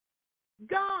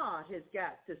 God has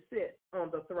got to sit on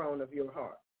the throne of your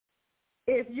heart.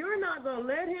 If you're not going to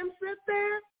let him sit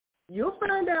there, you'll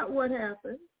find out what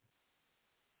happens.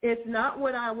 It's not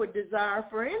what I would desire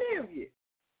for any of you.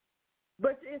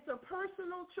 But it's a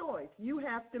personal choice. You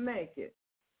have to make it.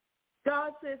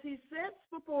 God says he sets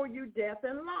before you death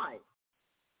and life.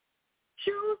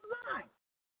 Choose life.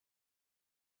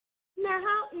 Now,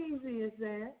 how easy is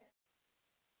that?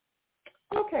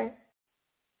 Okay.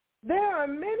 There are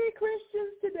many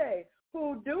Christians today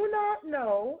who do not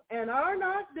know and are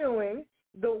not doing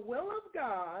the will of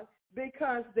God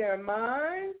because their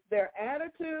minds, their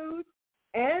attitudes,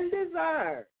 and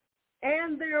desires,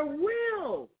 and their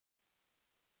will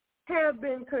have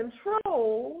been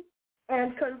controlled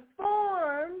and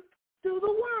conformed to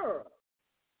the world.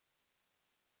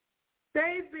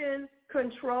 They've been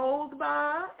controlled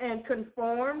by and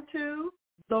conformed to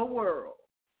the world.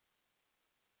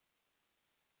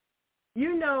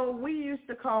 You know, we used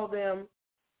to call them,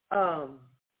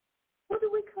 what do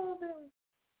we call them?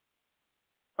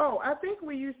 Oh, I think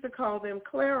we used to call them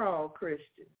Clairol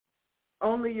Christians.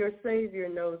 Only your Savior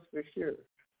knows for sure.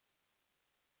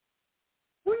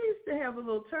 We used to have a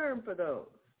little term for those.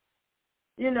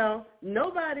 You know,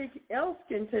 nobody else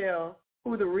can tell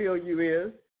who the real you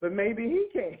is, but maybe he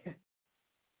can.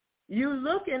 You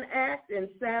look and act and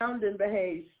sound and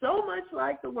behave so much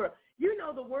like the world. You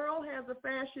know the world has a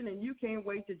fashion and you can't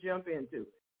wait to jump into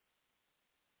it.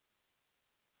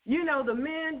 You know the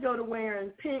men go to wearing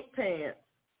pink pants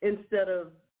instead of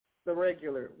the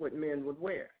regular what men would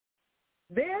wear.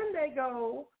 Then they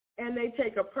go and they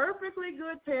take a perfectly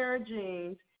good pair of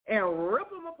jeans and rip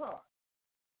them apart.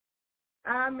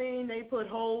 I mean, they put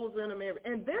holes in them,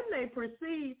 and then they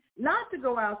proceed not to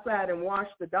go outside and wash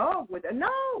the dog with it.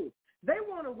 No, they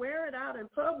want to wear it out in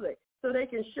public so they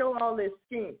can show all their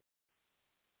skin.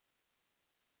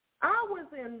 I was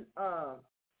in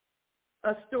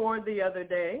a store the other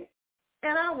day,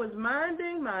 and I was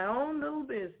minding my own little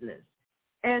business.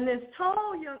 And this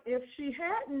tall young, if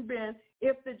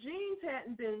the jeans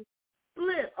hadn't been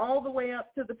split all the way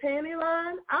up to the panty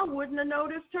line, I wouldn't have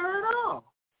noticed her at all.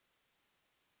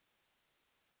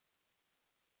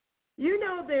 You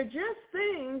know, they're just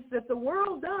things that the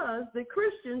world does that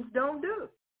Christians don't do.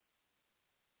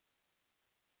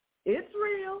 It's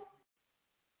real.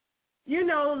 You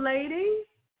know, ladies,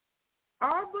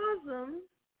 our bosoms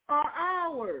are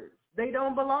ours. They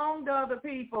don't belong to other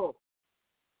people.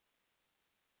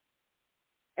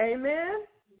 Amen?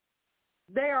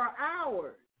 They are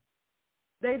ours.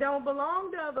 They don't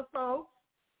belong to other folks,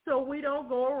 so we don't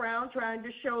go around trying to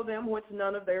show them what's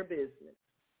none of their business.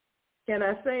 Can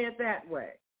I say it that way?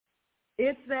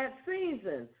 It's that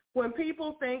season when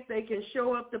people think they can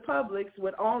show up to Publix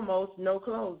with almost no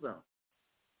clothes on.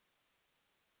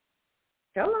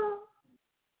 Hello?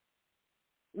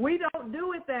 We don't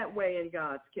do it that way in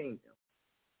God's kingdom.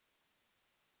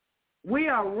 We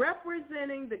are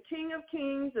representing the King of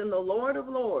Kings and the Lord of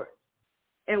Lords,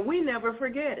 and we never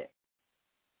forget it.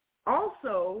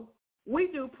 Also,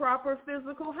 we do proper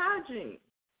physical hygiene.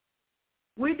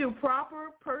 We do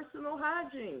proper personal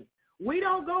hygiene. We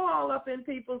don't go all up in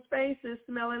people's faces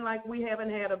smelling like we haven't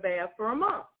had a bath for a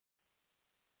month.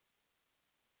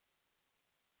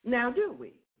 Now, do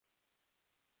we?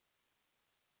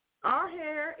 Our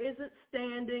hair isn't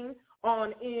standing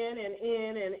on in and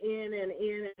in and in and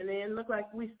in and in. Look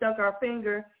like we stuck our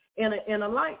finger in a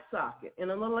light socket, in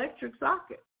an electric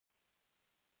socket.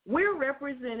 We're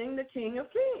representing the King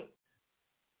of Kings.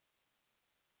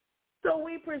 So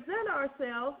we present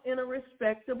ourselves in a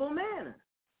respectable manner.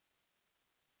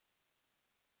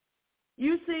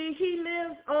 You see, he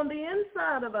lives on the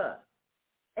inside of us,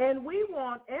 and we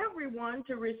want everyone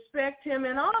to respect him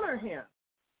and honor him.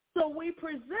 So we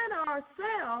present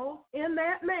ourselves in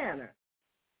that manner.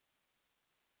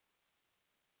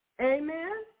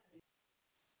 Amen?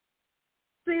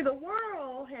 See, the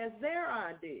world has their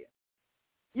idea.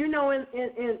 You know, in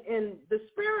the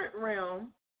spirit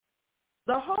realm,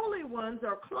 the holy ones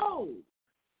are clothed.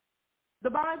 The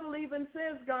Bible even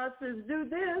says, God says, do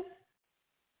this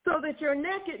so that your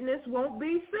nakedness won't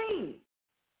be seen.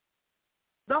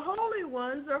 The holy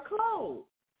ones are clothed.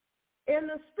 In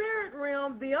the spirit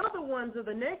realm, the other ones are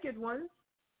the naked ones.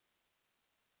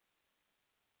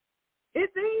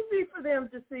 It's easy for them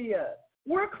to see us.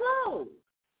 We're clothed.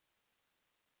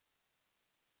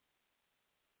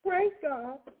 Praise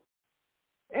God.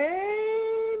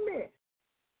 Amen.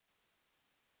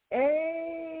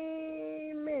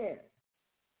 Amen.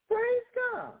 Praise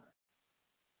God.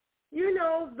 You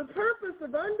know, the purpose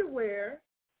of underwear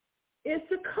is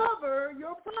to cover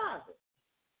your private.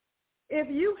 If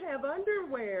you have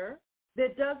underwear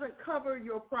that doesn't cover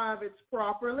your privates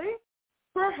properly,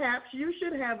 perhaps you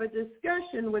should have a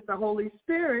discussion with the Holy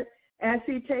Spirit as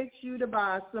he takes you to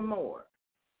buy some more.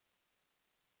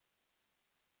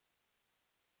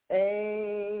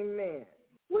 Amen.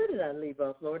 Where did I leave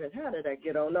off, Lord, and how did I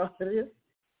get on off of this?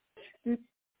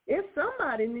 If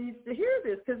somebody needs to hear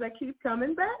this, because I keep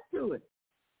coming back to it.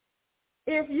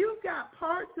 If you've got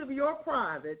parts of your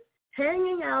private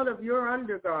hanging out of your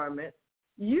undergarment,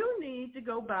 you need to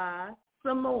go buy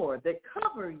some more that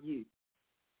cover you.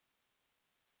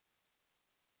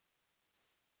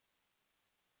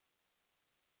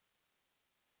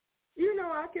 You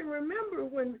know, I can remember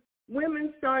when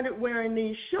women started wearing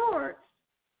these shorts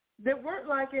that weren't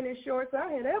like any shorts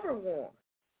I had ever worn.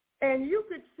 And you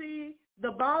could see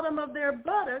the bottom of their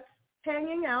buttocks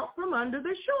hanging out from under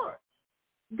the shorts.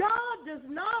 God does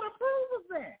not approve of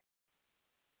that.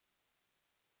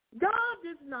 God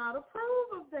does not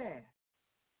approve of that.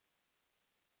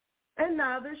 And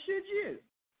neither should you.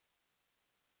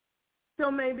 So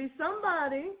maybe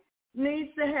somebody needs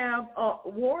to have a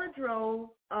wardrobe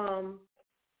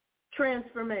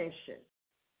transformation.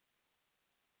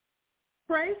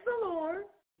 Praise the Lord.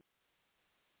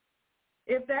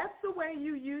 If that's the way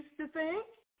you used to think,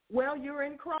 well, you're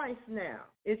in Christ now.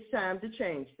 It's time to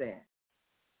change that.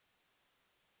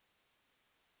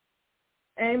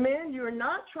 Amen. You're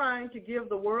not trying to give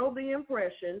the world the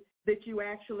impression that you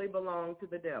actually belong to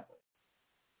the devil.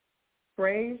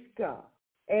 Praise God.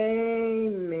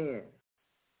 Amen.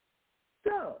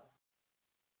 So,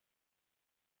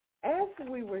 as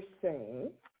we were saying,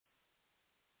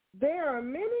 there are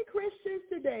many Christians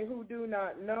today who do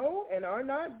not know and are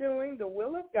not doing the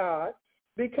will of God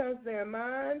because their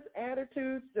minds,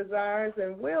 attitudes, desires,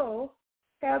 and wills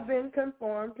have been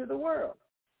conformed to the world.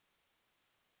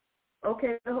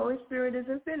 Okay, the Holy Spirit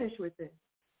isn't finished with it.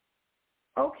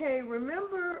 Okay,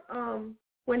 remember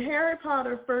when Harry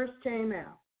Potter first came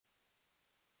out,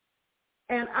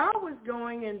 and I was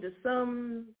going into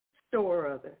some store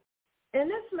or other, and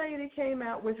this lady came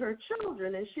out with her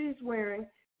children, and she's wearing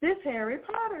this Harry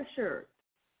Potter shirt.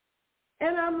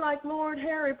 And I'm like, Lord,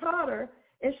 Harry Potter,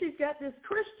 and she's got this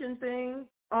Christian thing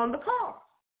on the car.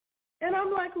 And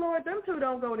I'm like, Lord, them two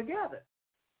don't go together.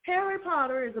 Harry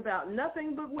Potter is about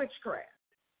nothing but witchcraft,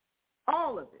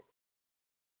 all of it.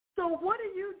 So what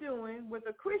are you doing with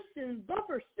a Christian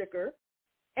bumper sticker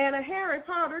and a Harry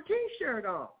Potter T-shirt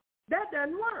on? That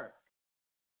doesn't work.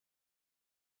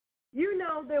 You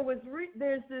know,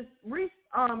 there's this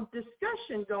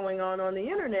discussion going on the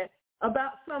internet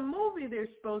about some movie they're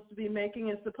supposed to be making.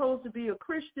 It's supposed to be a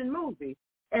Christian movie.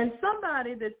 And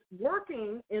somebody that's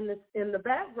working in the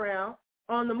background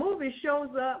on the movie shows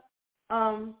up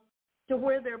to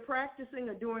where they're practicing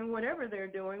or doing whatever they're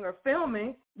doing or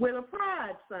filming with a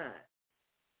pride sign.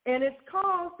 And it's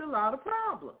caused a lot of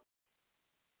problems.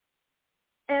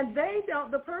 And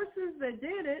the persons that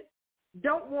did it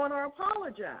don't want to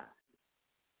apologize.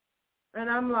 And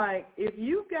I'm like, if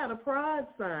you've got a pride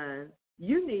sign,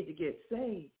 you need to get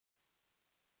saved.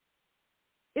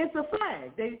 It's a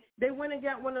flag. They went and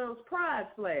got one of those pride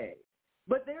flags.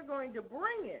 But they're going to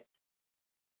bring it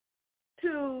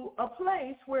to a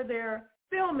place where they're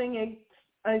filming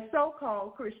a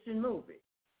so-called Christian movie.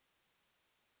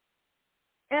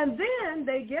 And then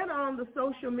they get on the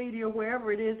social media,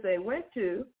 wherever it is they went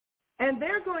to, and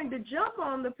they're going to jump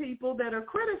on the people that are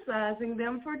criticizing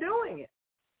them for doing it.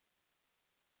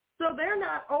 So they're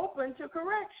not open to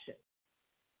correction.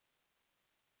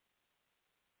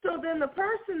 So then the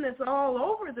person that's all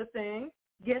over the thing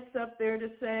gets up there to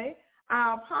say,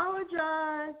 I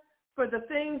apologize for the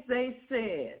things they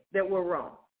said that were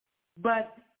wrong.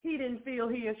 But he didn't feel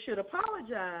he should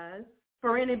apologize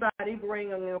for anybody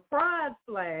bringing a pride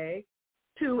flag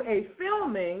to a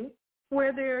filming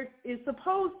where there is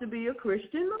supposed to be a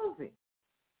Christian movie.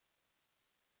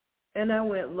 And I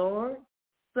went, Lord,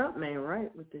 something ain't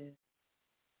right with this.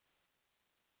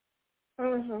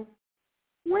 Well,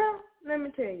 let me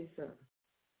tell you something.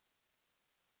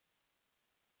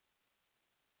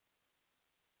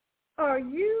 Are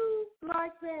you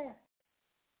like that?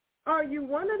 Are you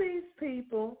one of these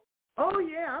people, oh,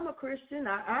 yeah, I'm a Christian,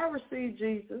 I received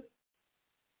Jesus,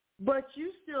 but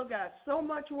you still got so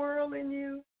much world in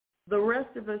you, the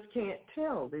rest of us can't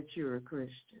tell that you're a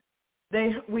Christian.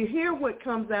 We hear what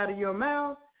comes out of your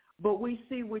mouth, but we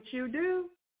see what you do,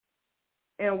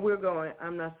 and we're going,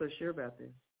 I'm not so sure about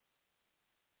this.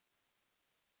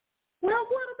 Well,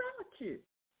 what about you?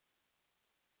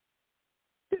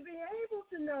 To be able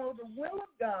to know the will of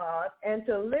God and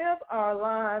to live our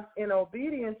lives in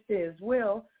obedience to his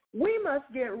will, we must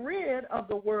get rid of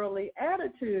the worldly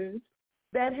attitudes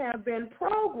that have been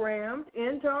programmed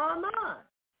into our minds.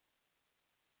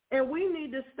 And we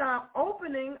need to stop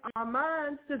opening our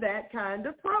minds to that kind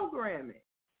of programming.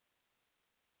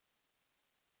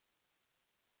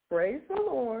 Praise the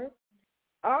Lord.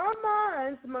 Our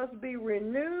minds must be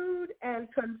renewed and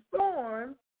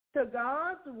conformed to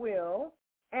God's will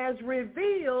as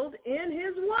revealed in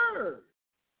his word.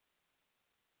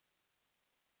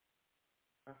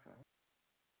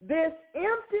 This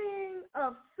emptying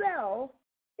of self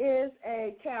is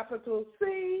a capital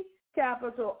C,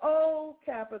 capital O,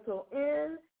 capital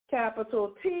N,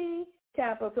 capital T,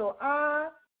 capital I,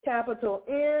 capital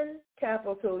N,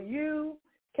 capital U,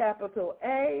 capital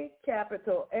A,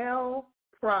 capital L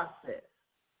process.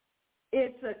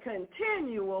 It's a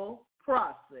continual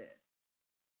process.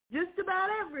 Just about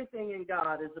everything in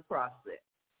God is a process.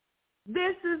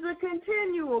 This is a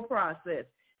continual process.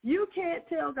 You can't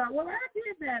tell God, well, I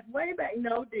did that way back.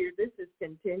 No, dear, this is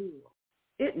continual.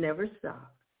 It never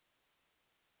stops.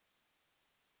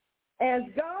 As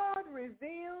God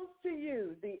reveals to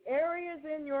you the areas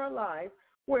in your life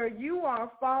where you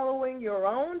are following your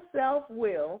own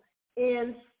self-will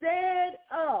instead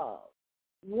of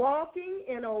walking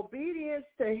in obedience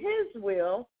to his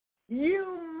will,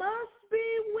 you must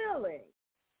be willing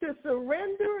to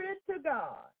surrender it to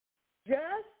God, just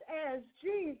as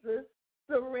Jesus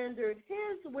surrendered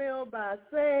his will by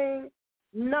saying,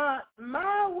 not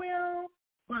my will,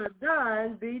 but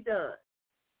thine be done.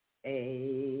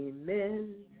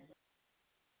 Amen.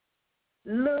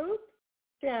 Luke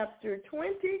chapter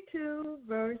 22,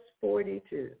 verse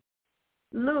 42.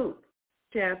 Luke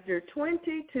chapter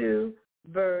 22,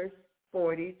 verse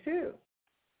 42.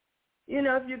 You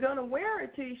know, if you're going to wear a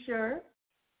T-shirt,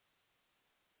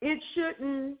 it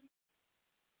shouldn't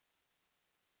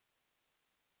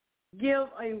give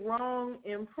a wrong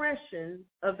impression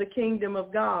of the kingdom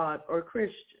of God or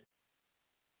Christian.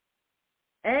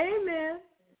 Amen.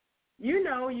 You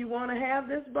know, you want to have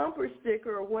this bumper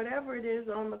sticker or whatever it is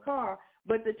on the car,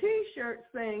 but the T-shirt's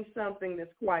saying something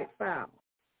that's quite foul.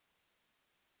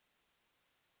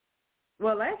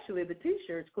 Well, actually, the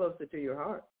T-shirt's closer to your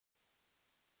heart.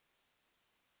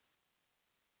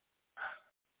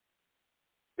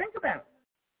 Think about it.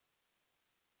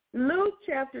 Luke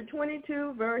chapter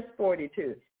 22, verse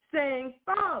 42, saying,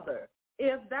 Father,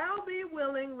 if thou be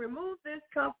willing, remove this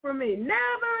cup from me.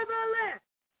 Nevertheless,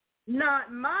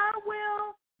 not my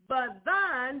will, but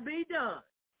thine be done.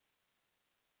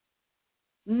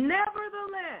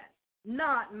 Nevertheless,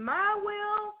 not my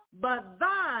will, but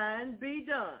thine be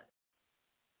done.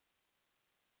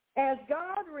 As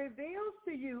God reveals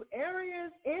to you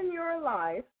areas in your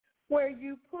life where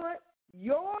you put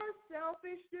your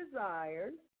selfish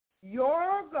desires,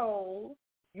 your goals,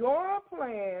 your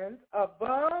plans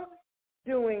above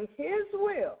doing his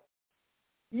will,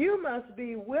 you must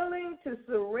be willing to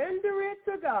surrender it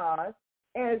to God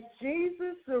as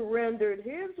Jesus surrendered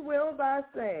his will by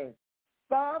saying,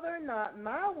 Father, not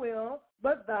my will,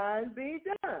 but thine be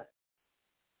done.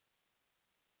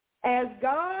 As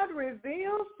God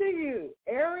reveals to you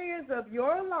areas of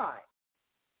your life,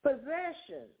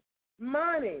 possessions,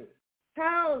 money,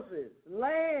 houses,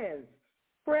 lands,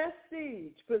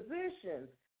 prestige, positions,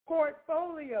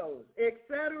 portfolios,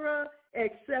 etc.,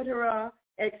 etc.,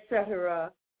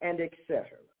 etc., and etc.,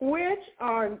 which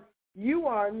you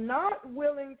are not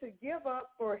willing to give up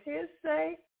for his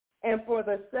sake and for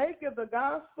the sake of the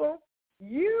gospel,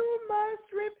 you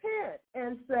must repent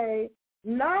and say,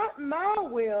 not my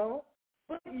will,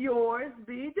 but yours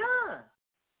be done.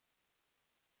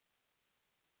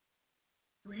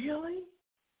 Really?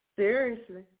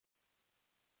 Seriously?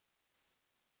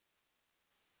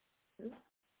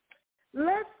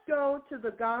 Let's go to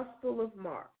the Gospel of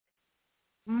Mark.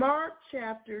 Mark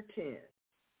chapter 10.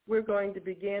 We're going to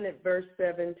begin at verse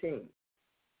 17.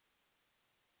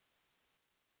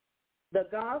 The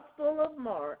Gospel of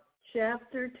Mark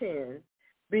chapter 10,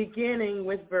 beginning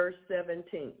with verse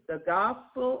 17. The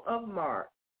Gospel of Mark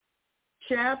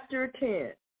chapter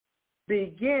 10,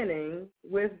 beginning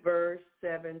with verse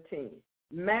 17.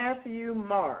 Matthew,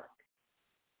 Mark,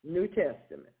 New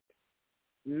Testament.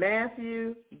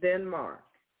 Matthew, then Mark.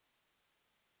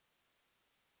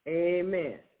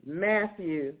 Amen.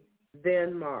 Matthew,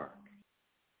 then Mark.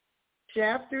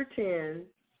 Chapter 10,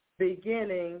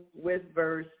 beginning with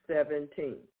verse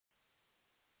 17.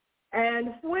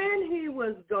 And when he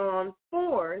was gone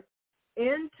forth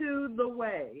into the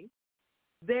way,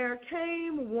 there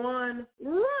came one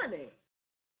running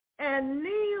and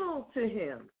kneeled to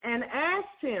him and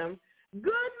asked him,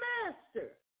 Good master.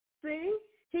 See,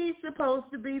 he's supposed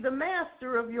to be the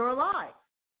master of your life,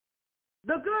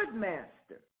 the good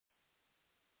master.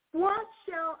 What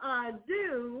shall I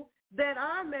do that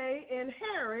I may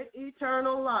inherit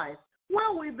eternal life?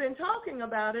 Well, we've been talking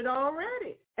about it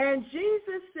already. And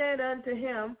Jesus said unto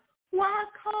him, Why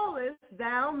callest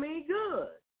thou me good?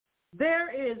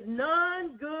 There is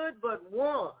none good but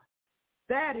one,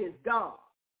 that is God.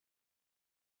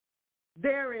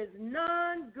 There is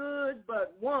none good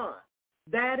but one,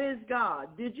 that is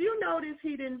God. Did you notice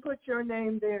he didn't put your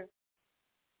name there?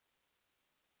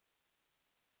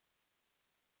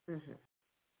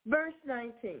 Verse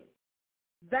 19,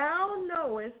 Thou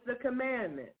knowest the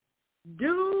commandment,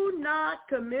 do not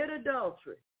commit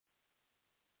adultery,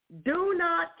 do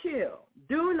not kill,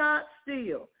 do not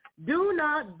steal, do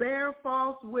not bear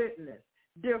false witness,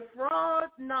 defraud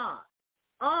not,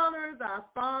 honor thy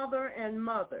father and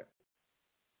mother.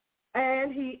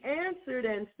 And he answered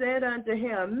and said unto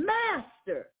him,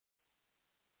 Master.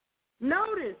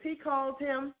 Notice he called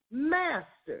him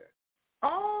Master.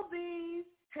 All these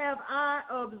have I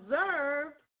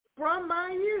observed from my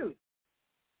youth.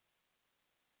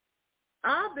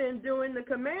 I've been doing the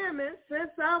commandments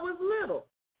since I was little.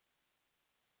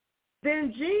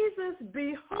 Then Jesus,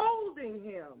 beholding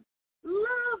him,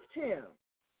 loved him,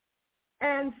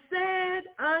 and said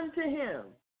unto him,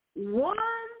 One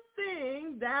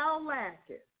thing thou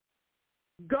lackest.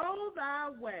 Go thy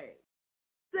way,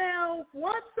 sell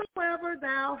whatsoever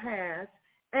thou hast,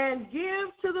 and give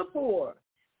to the poor,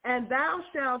 and thou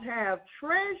shalt have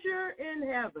treasure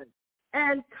in heaven.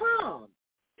 And come,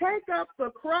 take up the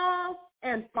cross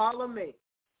and follow me.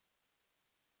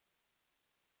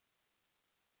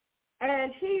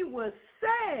 And he was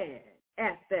sad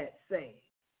at that saying,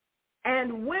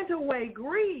 and went away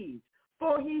grieved,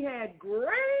 for he had great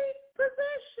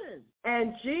possession.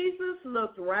 And Jesus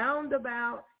looked round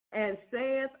about and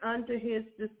saith unto his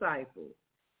disciples,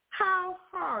 How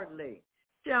hardly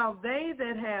shall they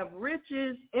that have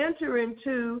riches enter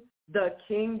into the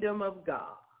kingdom of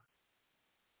God?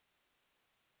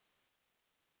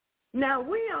 Now,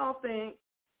 we all think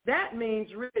that means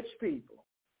rich people.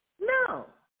 No.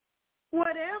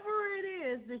 Whatever it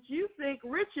is that you think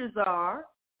riches are,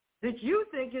 that you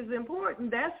think is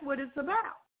important, that's what it's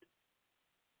about.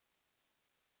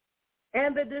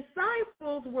 And the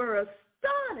disciples were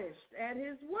astonished at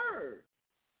his word.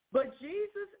 But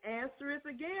Jesus answereth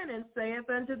again and saith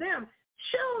unto them,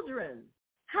 Children,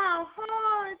 how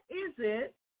hard is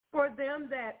it for them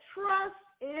that trust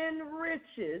in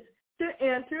riches to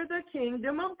enter the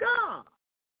kingdom of God?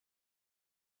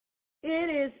 It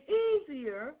is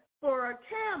easier for a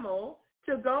camel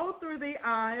to go through the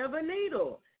eye of a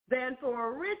needle than for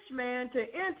a rich man to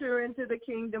enter into the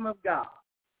kingdom of God.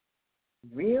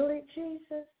 Really,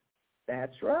 Jesus?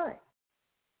 That's right.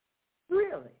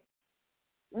 Really.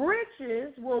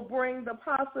 Riches will bring the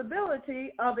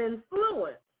possibility of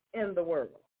influence in the world.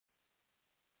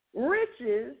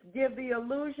 Riches give the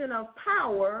illusion of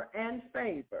power and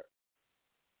favor.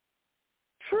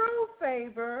 True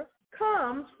favor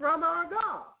comes from our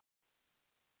God.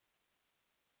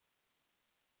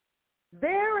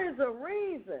 There is a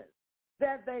reason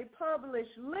that they publish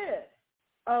lists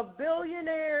of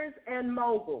billionaires and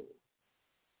moguls.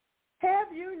 Have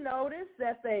you noticed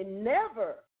that they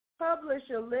never publish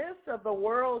a list of the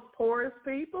world's poorest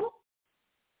people?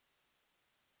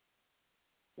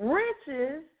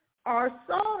 Riches are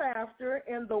sought after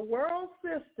in the world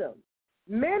system,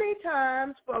 many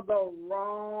times for the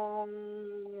wrong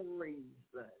reason.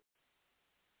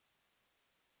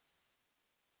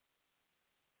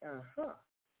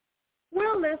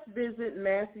 Well, let's visit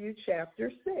Matthew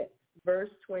chapter 6, verse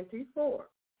 24.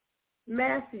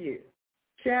 Matthew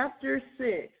chapter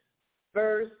 6,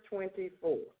 verse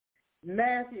 24.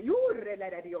 Matthew,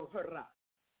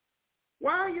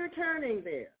 while you're turning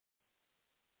there,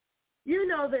 you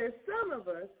know, there's some of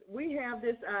us, we have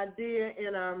this idea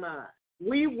in our mind.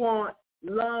 We want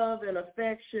love and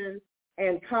affection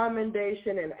and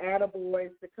commendation and attaboys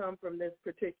to come from this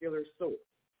particular source.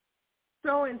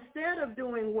 So instead of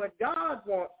doing what God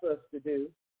wants us to do,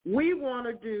 we want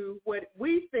to do what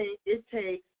we think it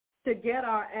takes to get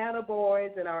our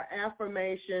attaboys and our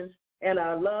affirmations and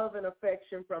our love and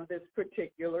affection from this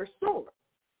particular source.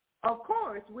 Of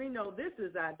course, we know this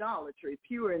is idolatry,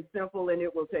 pure and simple, and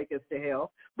it will take us to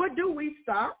hell. But do we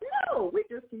stop? No, we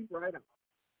just keep right on.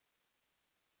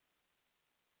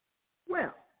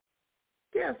 Well,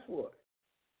 guess what?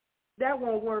 That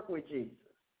won't work with Jesus.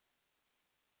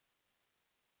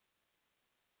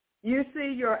 You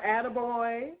see, your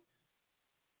attaboys,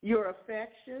 your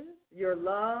affection, your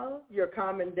love, your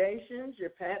commendations, your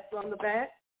pats on the back,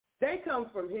 they come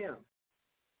from him.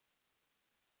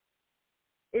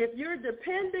 If you're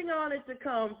depending on it to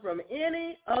come from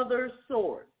any other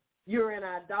source, you're in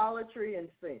idolatry and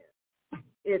sin.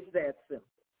 It's that simple.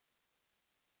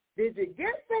 Did you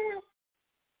get that?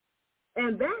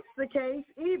 And that's the case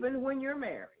even when you're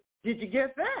married. Did you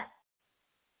get that?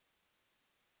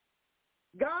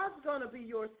 God's going to be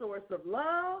your source of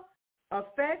love,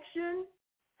 affection,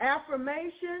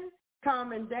 affirmation,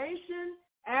 commendation,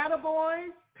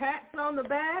 attaboys, pats on the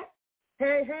back,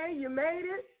 hey, you made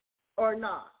it, or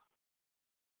not.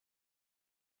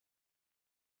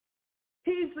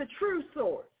 He's the true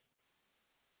source.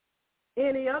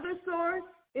 Any other source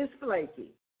is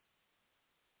flaky.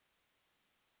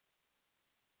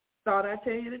 Thought I'd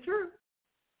tell you the truth.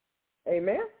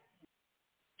 Amen?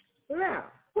 Now,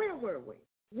 where were we?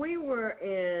 We were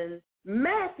in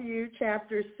Matthew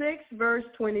chapter 6, verse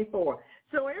 24.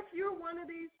 So if you're one of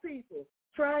these people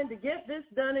trying to get this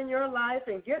done in your life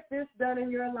and get this done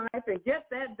in your life and get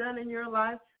that done in your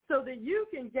life so that you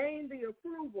can gain the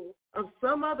approval of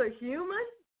some other human,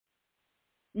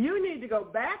 you need to go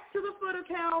back to the foot of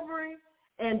Calvary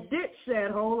and ditch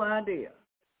that whole idea.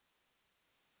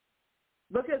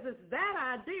 Because it's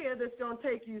that idea that's going to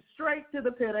take you straight to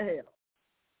the pit of hell.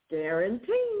 Guaranteed.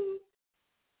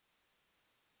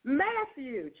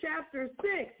 Matthew chapter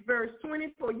 6, verse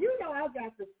 24. You know I've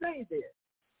got to say this.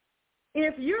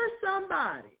 If you're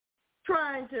somebody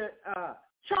trying to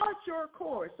chart your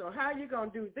course on how you're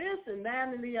going to do this and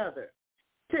that and the other,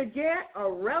 to get a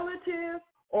relative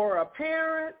or a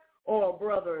parent or a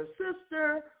brother or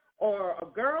sister or a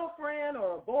girlfriend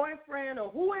or a boyfriend or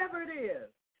whoever it is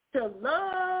to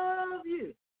love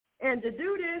you and to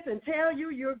do this and tell you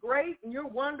you're great and you're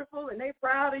wonderful and they're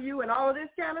proud of you and all of this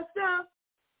kind of stuff,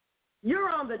 you're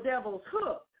on the devil's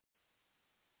hook.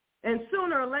 And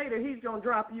sooner or later, he's going to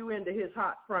drop you into his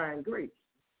hot frying grease.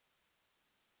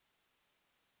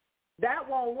 That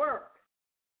won't work.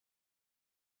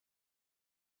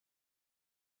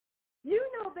 You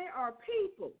know, there are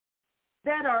people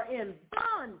that are in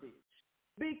bondage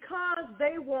because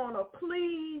they want to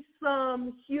please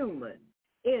some human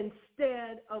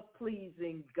instead of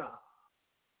pleasing God.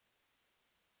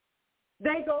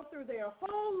 They go through their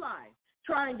whole life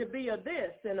trying to be a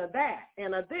this and a that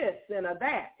and a this and a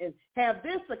that and have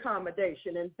this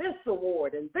accommodation and this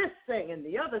award and this thing and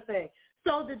the other thing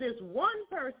so that this one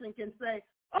person can say,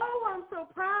 oh, I'm so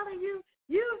proud of you.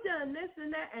 You've done this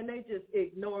and that, and they just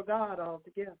ignore God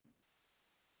altogether.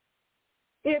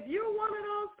 If you're one of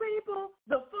those people,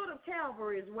 the foot of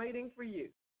Calvary is waiting for you.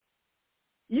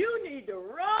 You need to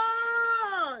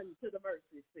run to the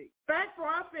mercy seat. In fact, before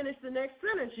I finish the next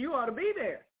sentence, you ought to be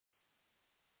there.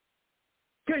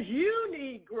 Because you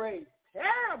need grace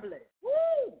terribly.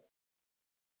 Woo!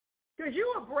 Because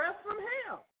you are breath from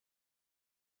hell.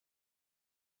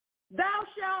 Thou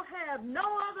shalt have no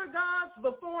other gods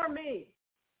before me.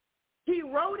 He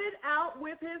wrote it out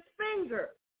with his finger.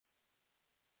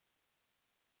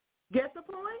 Get the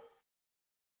point?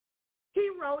 He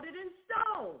wrote it in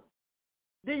stone.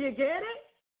 Do you get it?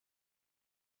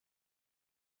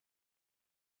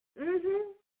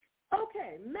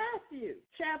 Okay, Matthew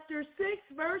chapter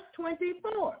 6, verse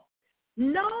 24.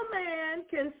 No man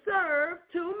can serve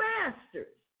two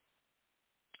masters,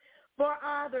 for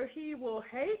either he will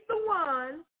hate the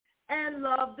one and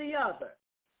love the other,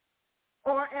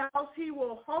 or else he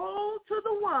will hold to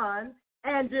the one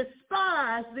and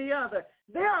despise the other.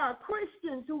 There are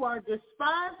Christians who are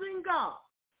despising God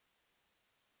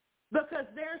because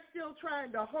they're still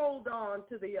trying to hold on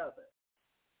to the other.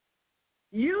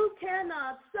 You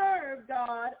cannot serve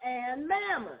God and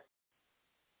mammon.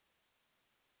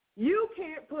 You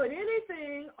can't put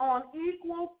anything on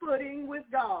equal footing with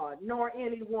God, nor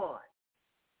anyone.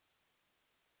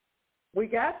 We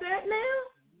got that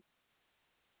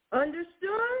now? Understood?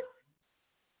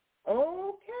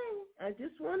 Okay, I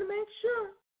just want to make sure.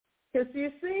 Because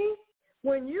you see,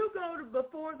 when you go to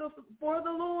before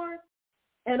the Lord,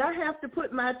 and I have to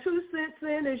put my 2 cents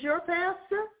in as your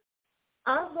pastor,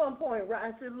 I'm going to point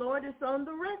right. I said, Lord, it's on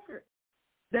the record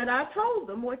that I told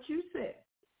them what you said.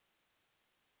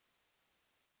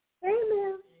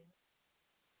 Amen.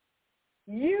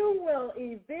 You will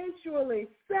eventually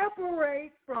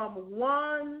separate from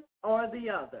one or the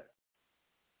other.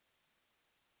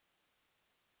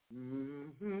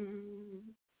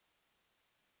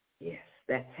 Yes,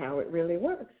 that's how it really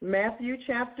works. Matthew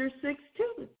chapter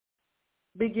 16,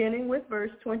 beginning with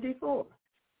verse 24.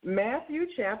 Matthew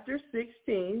chapter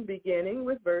 16, beginning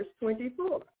with verse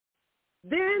 24.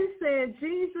 Then said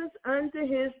Jesus unto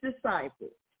his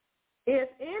disciples, if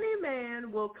any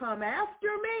man will come after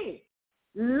me,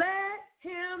 let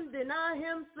him deny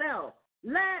himself.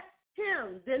 Let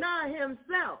him deny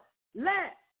himself.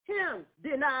 Let him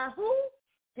deny who?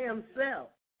 Himself.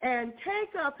 And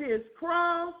take up his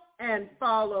cross and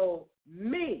follow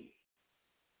me.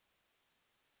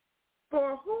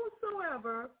 For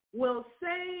whosoever will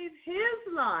save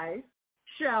his life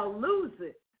shall lose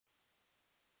it.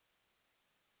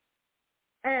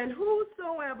 And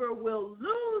whosoever will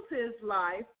lose his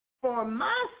life for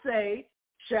my sake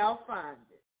shall find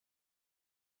it.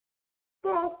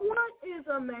 For what is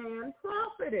a man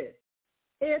profited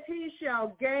if he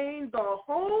shall gain the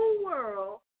whole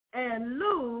world and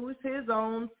lose his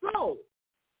own soul?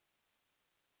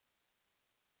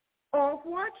 Or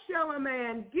what shall a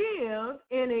man give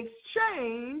in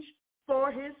exchange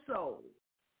for his soul?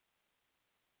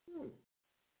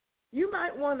 You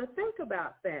might want to think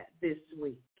about that this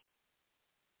week.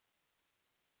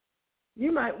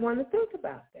 You might want to think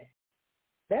about that.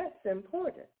 That's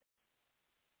important.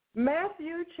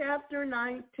 Matthew chapter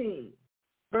 19,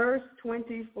 verse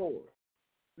 24.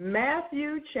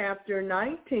 Matthew chapter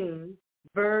 19,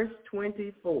 verse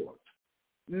 24.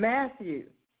 Matthew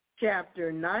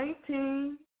chapter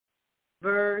 19,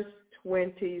 verse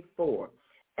 24.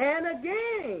 And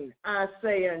again I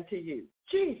say unto you,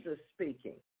 Jesus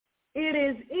speaking, it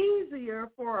is easier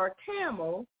for a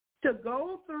camel to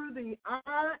go through the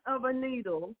eye of a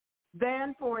needle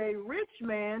than for a rich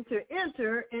man to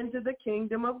enter into the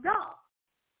kingdom of God.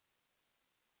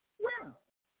 Well,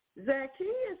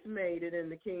 Zacchaeus made it in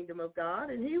the kingdom of God,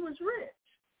 and he was rich.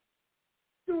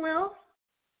 Who else?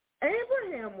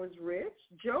 Abraham was rich.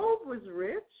 Job was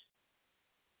rich.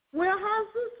 Well, how's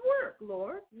this work,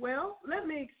 Lord? Well, let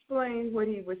me explain what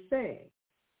he was saying.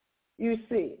 You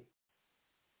see,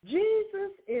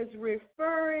 Jesus is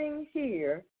referring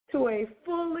here to a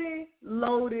fully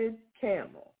loaded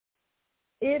camel.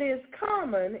 It is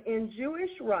common in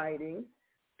Jewish writing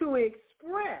to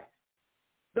express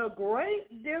the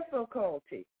great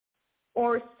difficulty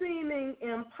or seeming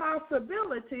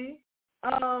impossibility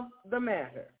of the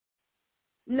matter.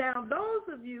 Now,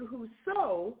 those of you who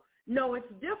sew know it's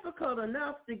difficult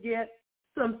enough to get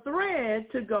some thread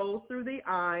to go through the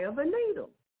eye of a needle.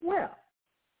 Well,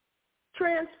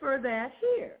 transfer that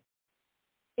here.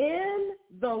 In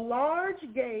the large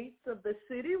gates of the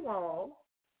city wall,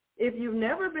 if you've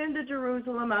never been to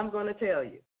Jerusalem, I'm going to tell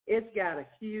you, it's got a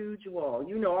huge wall.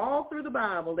 You know, all through the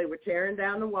Bible, they were tearing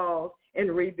down the walls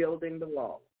and rebuilding the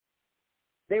walls.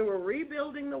 They were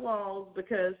rebuilding the walls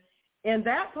because in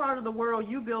that part of the world,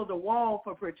 you build a wall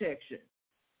for protection.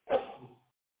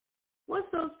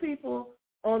 What's those people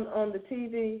on the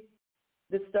TV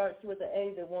that starts with an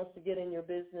A that wants to get in your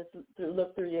business, to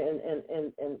look through you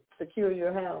and secure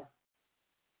your house?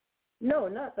 No,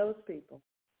 not those people.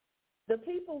 The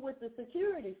people with the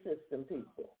security system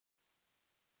people.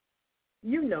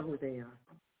 You know who they are.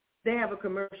 They have a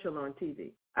commercial on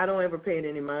TV. I don't ever pay it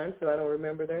any mind, so I don't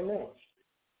remember their name.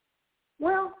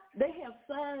 Well, they have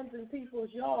signs in people's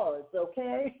yards,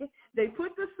 okay? They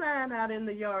put the sign out in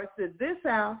the yard, said, this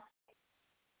house.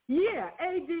 Yeah,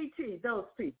 ADT, those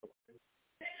people.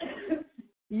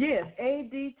 Yes,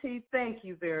 ADT, thank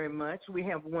you very much. We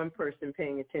have one person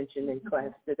paying attention in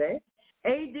class today.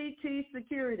 ADT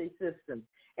security system.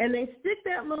 And they stick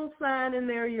that little sign in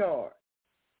their yard.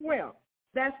 Well,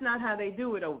 that's not how they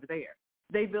do it over there.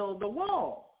 They build a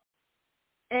wall.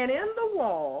 And in the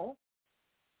wall,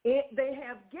 they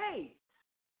have gates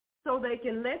so they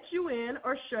can let you in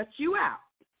or shut you out.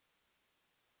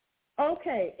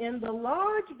 Okay, in the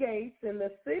large gates in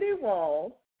the city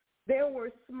wall, there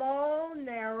were small,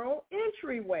 narrow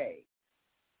entryways.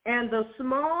 And the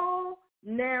small,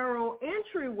 narrow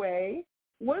entryway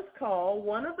was called,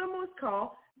 one of them was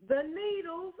called the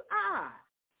needle's eye,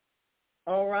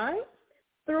 all right,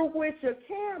 through which a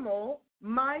camel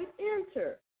might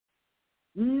enter,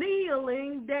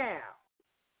 kneeling down.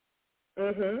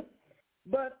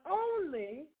 But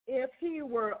only if he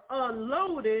were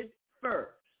unloaded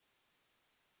first.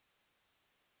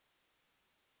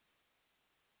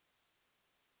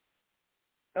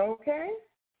 Okay?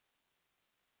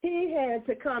 He had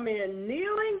to come in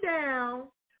kneeling down,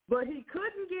 but he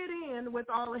couldn't get in with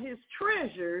all of his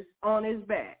treasures on his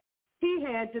back. He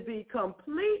had to be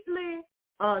completely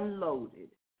unloaded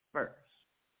first.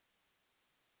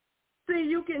 See,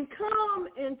 you can come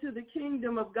into the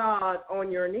kingdom of God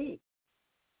on your knees,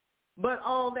 but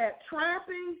all that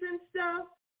trappings and stuff,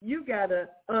 you got to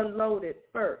unload it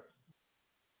first.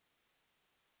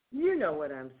 You know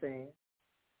what I'm saying.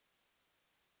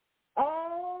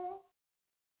 All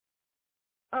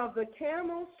of the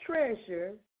camel's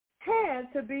treasure had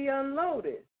to be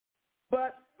unloaded,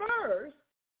 but first,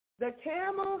 the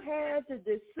camel had to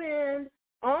descend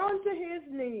onto his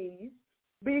knees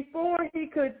before he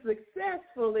could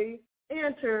successfully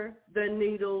enter the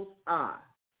needle's eye.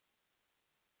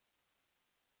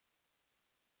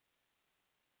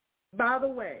 By the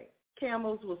way,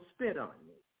 camels will spit on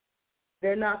you.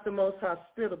 They're not the most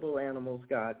hospitable animals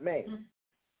God made.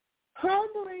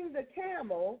 Humbling the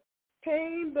camel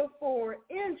came before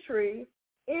entry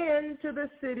into the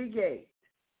city gate.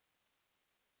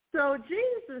 So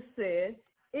Jesus said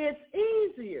it's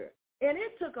easier. And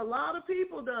it took a lot of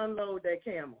people to unload that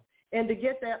camel and to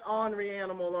get that ornery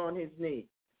animal on his knee.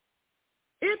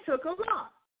 It took a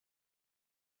lot.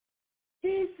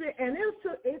 He said, and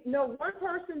one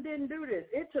person didn't do this.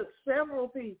 It took several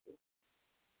people.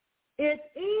 It's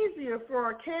easier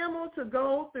for a camel to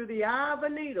go through the eye of a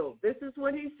needle, this is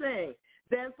what he's saying,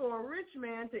 than for a rich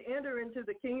man to enter into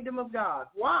the kingdom of God.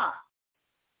 Why?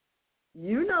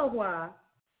 You know why.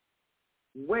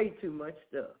 Way too much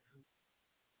stuff.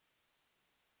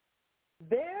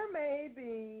 There may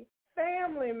be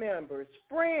family members,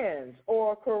 friends,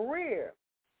 or a career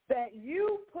that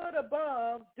you put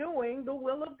above doing the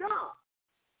will of God.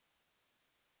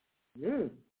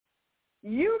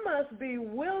 You must be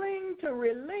willing to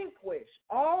relinquish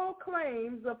all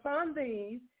claims upon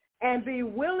these and be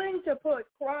willing to put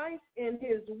Christ in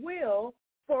his will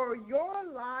for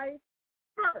your life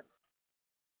first.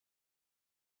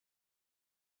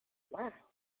 Wow,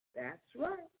 that's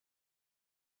right.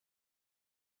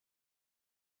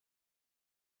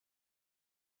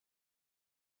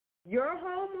 Your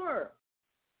homework,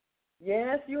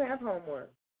 yes, you have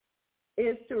homework,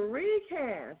 is to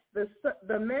recast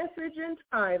the message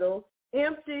entitled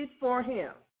Emptied for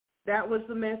Him. That was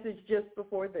the message just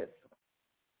before this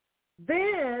one.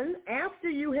 Then, after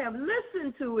you have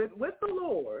listened to it with the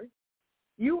Lord,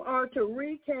 you are to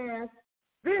recast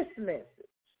this message.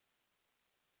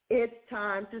 It's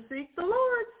time to seek the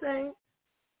Lord, saints.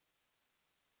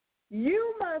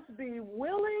 You must be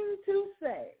willing to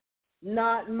say,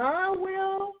 not my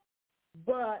will,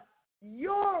 but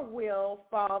your will,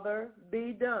 Father,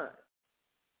 be done.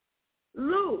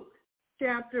 Luke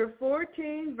chapter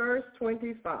 14, verse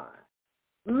 25.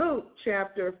 Luke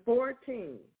chapter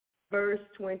 14, verse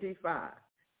 25.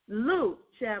 Luke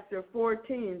chapter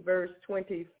 14, verse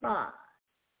 25.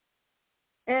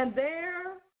 And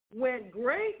there went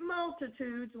great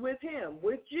multitudes with him,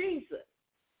 with Jesus.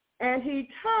 And he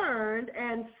turned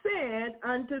and said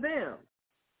unto them,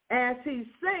 as he's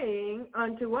saying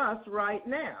unto us right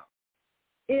now,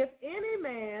 if any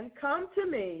man come to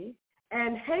me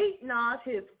and hate not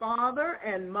his father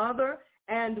and mother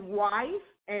and wife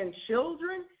and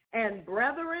children and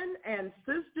brethren and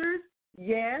sisters,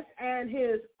 yes, and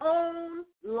his own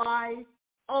life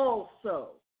also.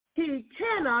 He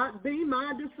cannot be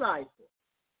my disciple.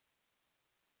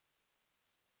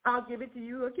 I'll give it to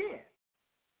you again.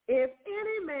 If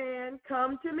any man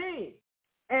come to me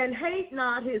and hate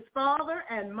not his father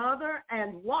and mother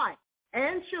and wife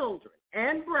and children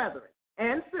and brethren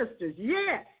and sisters,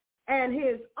 yes, and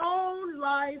his own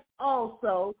life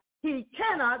also, he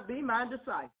cannot be my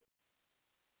disciple.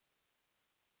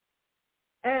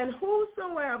 And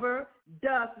whosoever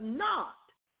doth not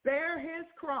bear his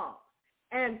cross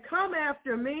and come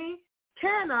after me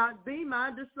cannot be my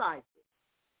disciple.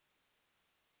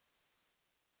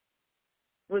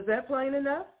 Was that plain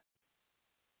enough?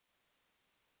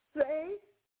 Say,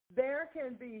 there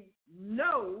can be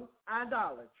no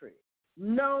idolatry,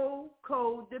 no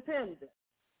codependence,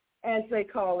 as they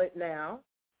call it now,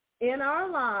 in our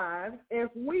lives if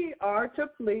we are to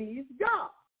please God.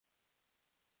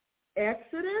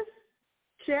 Exodus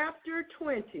chapter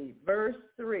 20, verse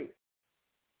 3.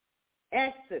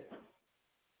 Exodus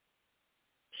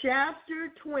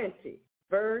chapter 20,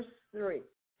 verse 3.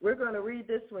 We're going to read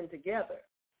this one together.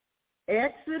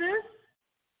 Exodus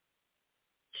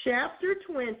chapter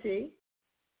 20,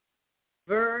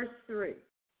 verse 3.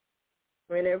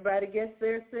 When everybody gets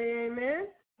there, say amen.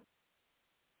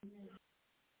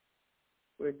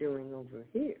 We're doing over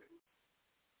here.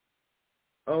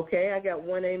 Okay, I got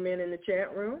one amen in the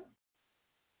chat room.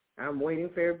 I'm waiting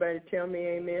for everybody to tell me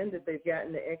amen that they've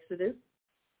gotten to Exodus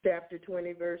chapter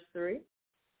 20, verse 3.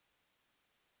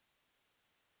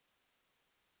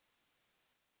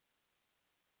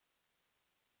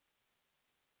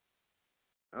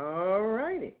 All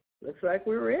righty. Looks like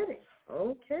we're ready.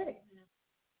 Okay.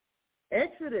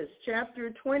 Exodus chapter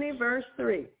 20, verse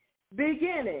 3.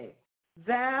 Beginning,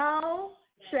 thou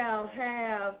shalt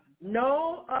have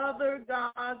no other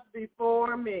gods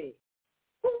before me.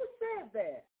 Who said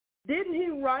that? Didn't he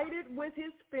write it with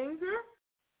his finger?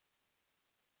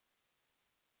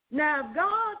 Now, if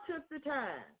God took the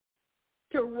time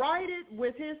to write it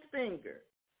with his finger,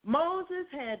 Moses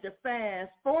had to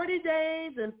fast 40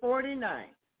 days and 40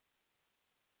 nights.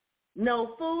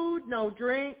 No food, no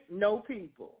drink, no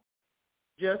people,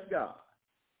 just God.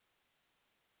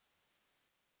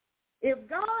 If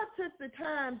God took the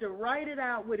time to write it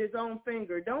out with his own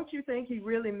finger, don't you think he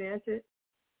really meant it?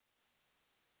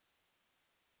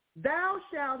 Thou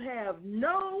shalt have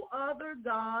no other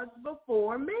gods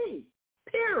before me,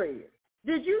 period.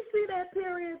 Did you see that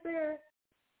period there?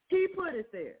 He put it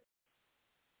there.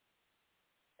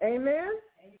 Amen?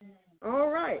 Amen. All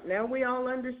right, now we all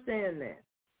understand that.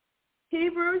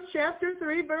 Hebrews chapter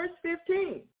 3, verse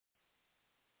 15.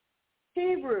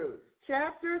 Hebrews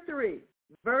chapter 3,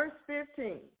 verse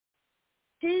 15.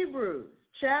 Hebrews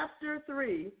chapter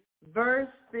 3, verse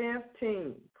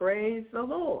 15. Praise the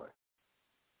Lord.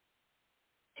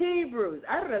 Hebrews.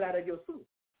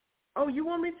 Oh, you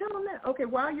want me to tell them that? Okay,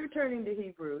 while you're turning to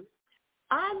Hebrews,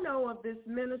 I know of this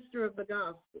minister of the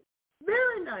gospel.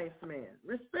 Very nice man,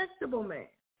 respectable man.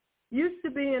 Used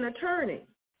to be an attorney.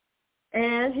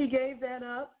 And he gave that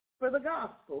up for the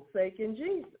gospel's sake in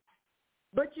Jesus.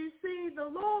 But you see, the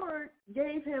Lord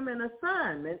gave him an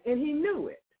assignment, and he knew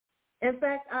it. In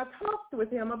fact, I talked with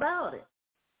him about it.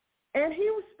 And he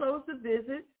was supposed to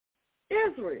visit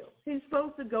Israel. He's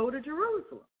supposed to go to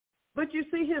Jerusalem. But you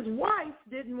see, his wife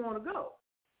didn't want to go.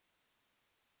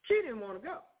 She didn't want to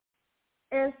go.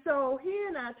 And so he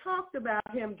and I talked about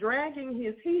him dragging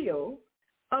his heels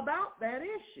about that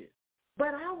issue.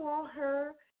 But I want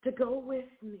her to go with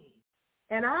me.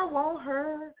 And I want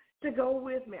her to go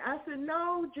with me. I said,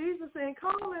 no, Jesus ain't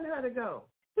calling her to go.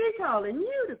 He's calling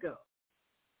you to go.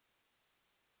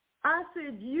 I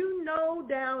said, you know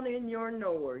down in your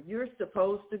knower you're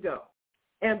supposed to go.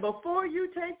 And before you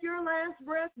take your last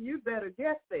breath, you better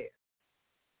get there.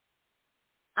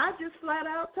 I just flat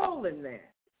out told him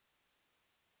that.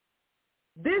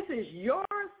 This is your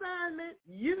assignment.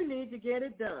 You need to get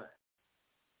it done.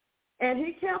 And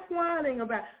he kept whining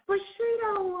about, but she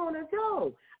don't want to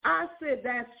go. I said,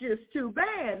 that's just too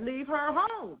bad. Leave her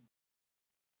home.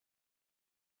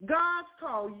 God's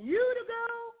called you to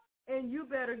go, and you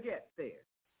better get there.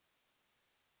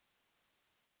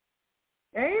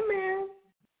 Amen.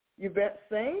 You bet,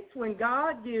 saints, when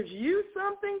God gives you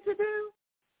something to do,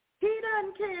 he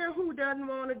doesn't care who doesn't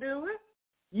want to do it.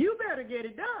 You better get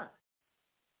it done.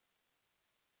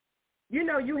 You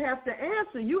know, you have to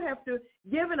answer. You have to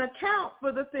give an account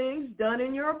for the things done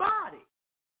in your body.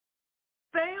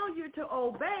 Failure to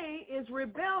obey is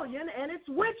rebellion and it's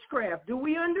witchcraft. Do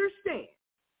we understand?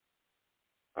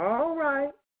 All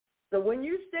right. So when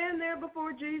you stand there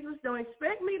before Jesus, don't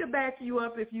expect me to back you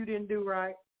up if you didn't do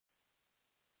right.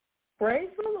 Praise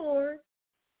the Lord.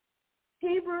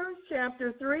 Hebrews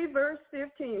chapter 3, verse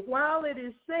 15. While it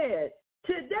is said,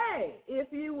 today, if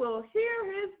you will hear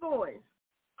his voice,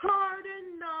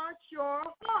 harden not your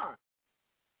heart.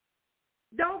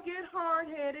 Don't get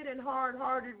hard-headed and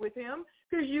hard-hearted with him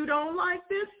because you don't like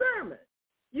this sermon.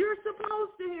 You're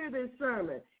supposed to hear this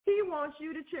sermon. He wants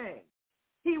you to change.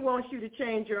 He wants you to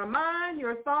change your mind,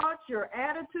 your thoughts, your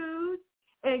attitude,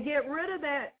 and get rid of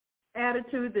that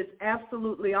attitude that's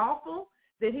absolutely awful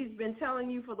that he's been telling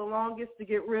you for the longest to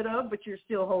get rid of, but you're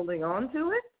still holding on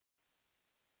to it.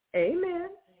 Amen.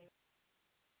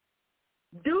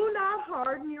 Do not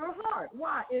harden your heart.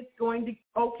 Why? It's going to,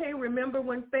 okay, remember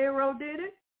when Pharaoh did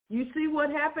it? You see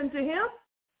what happened to him?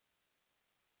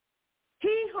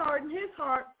 He hardened his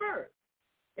heart first.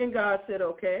 And God said,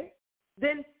 okay.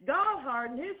 Then God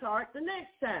hardened his heart the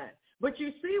next time. But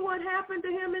you see what happened to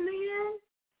him in the end?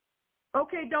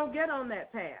 Okay, don't get on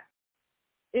that path.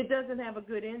 It doesn't have a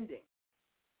good ending.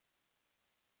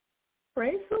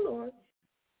 Praise the Lord.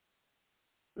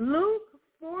 Luke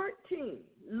 14.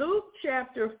 Luke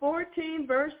chapter 14,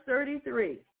 verse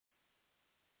 33.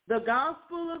 The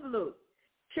Gospel of Luke,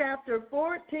 chapter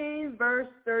 14, verse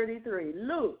 33.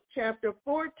 Luke chapter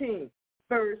 14,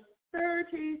 verse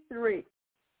 33.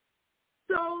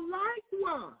 So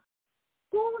likewise,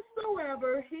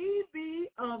 whosoever he be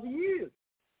of you,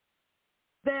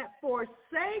 that forsaketh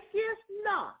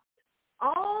not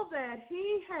all that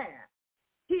he hath,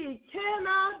 he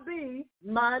cannot be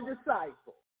my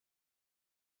disciple.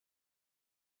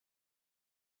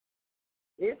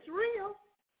 It's real.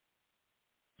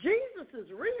 Jesus is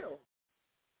real.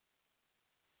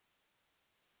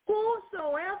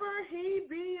 Whosoever he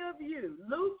be of you,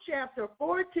 Luke chapter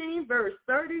 14, verse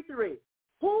 33.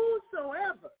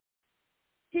 Whosoever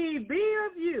he be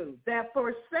of you that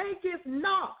forsaketh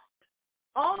not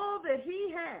all that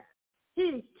he hath,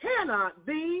 he cannot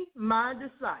be my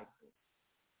disciple.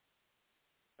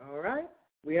 All right?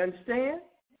 We understand?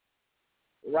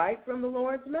 Right from the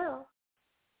Lord's mouth.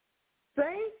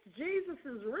 Saints, Jesus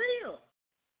is real.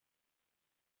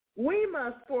 We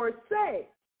must forsake,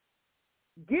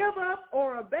 give up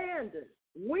or abandon.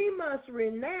 We must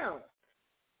renounce,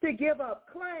 to give up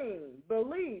claim,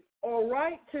 belief, or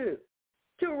right to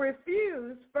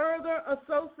refuse further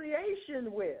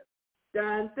association with.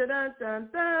 Dun, dun, dun, dun,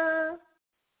 dun.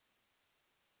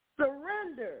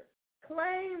 Surrender,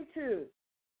 claim to,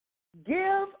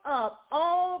 give up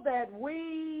all that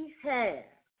we have.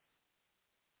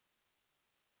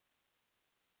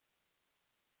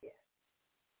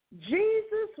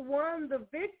 Jesus won the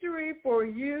victory for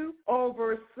you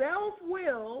over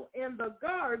self-will in the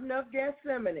Garden of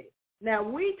Gethsemane. Now,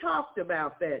 we talked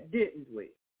about that, didn't we?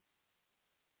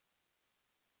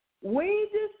 We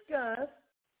discussed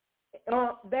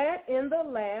that in the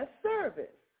last service.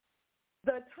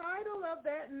 The title of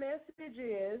that message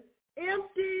is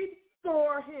Emptied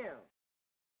for Him.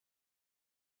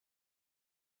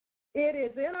 It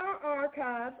is in our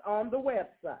archives on the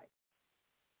website.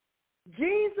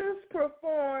 Jesus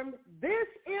performed this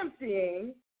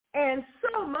emptying, and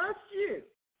so must you.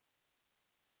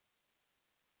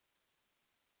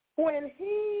 When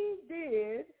he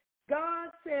did, God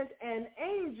sent an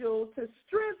angel to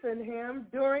strengthen him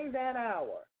during that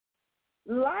hour.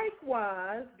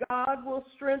 Likewise, God will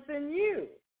strengthen you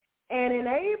and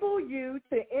enable you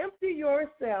to empty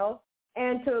yourself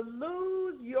and to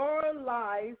lose your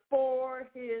life for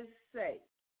his sake.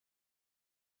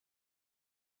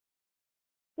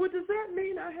 Well, does that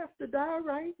mean I have to die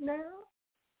right now?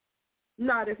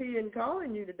 Not if he isn't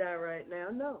calling you to die right now,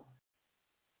 no.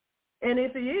 And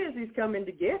if he is, he's coming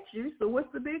to get you, so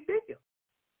what's the big deal?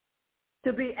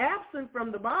 To be absent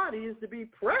from the body is to be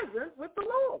present with the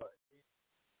Lord.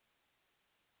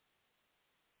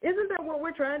 Isn't that what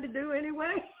we're trying to do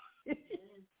anyway?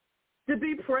 To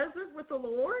be present with the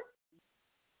Lord?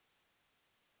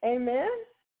 Amen?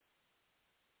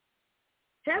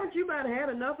 Haven't you about had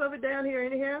enough of it down here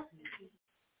anyhow?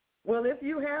 Well, if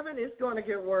you haven't, it's going to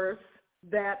get worse.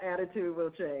 That attitude will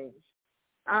change.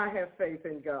 I have faith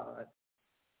in God.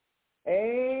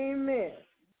 Amen.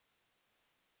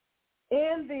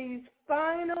 In these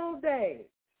final days,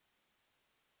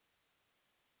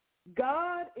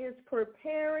 God is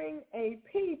preparing a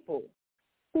people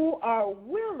who are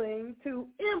willing to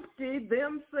empty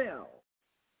themselves.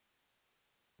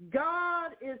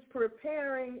 God is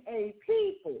preparing a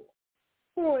people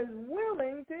who is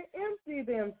willing to empty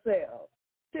themselves,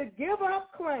 to give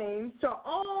up claims to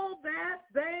all that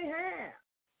they have,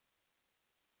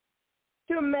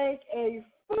 to make a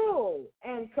full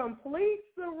and complete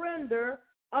surrender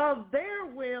of their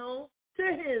will to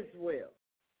his will.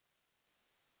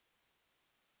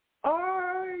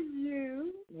 Are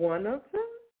you one of them?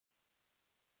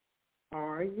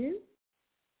 Are you?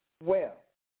 Well,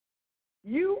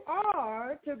 you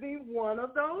are to be one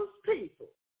of those people.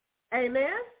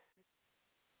 Amen?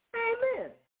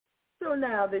 Amen. So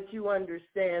now that you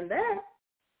understand that,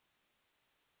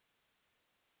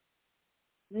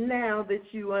 now that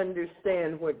you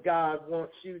understand what God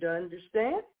wants you to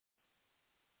understand,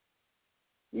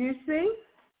 you see,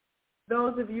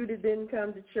 those of you that didn't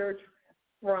come to church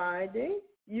Friday,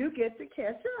 you get to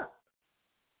catch up.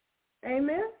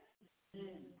 Amen?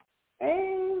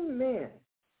 Amen.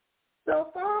 So,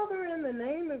 Father, in the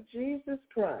name of Jesus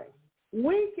Christ,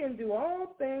 we can do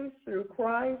all things through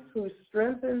Christ who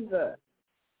strengthens us.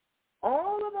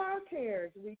 All of our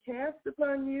cares we cast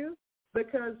upon you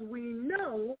because we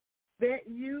know that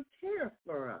you care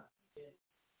for us.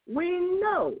 We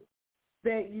know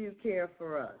that you care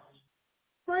for us.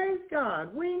 Praise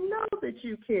God. We know that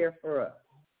you care for us.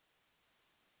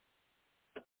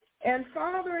 And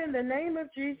Father, in the name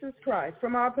of Jesus Christ,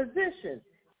 from our position,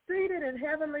 seated in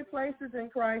heavenly places in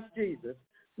Christ Jesus,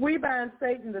 we bind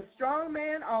Satan, the strong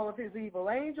man, all of his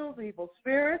evil angels, evil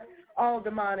spirits, all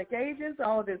demonic agents,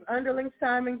 all of his underlings,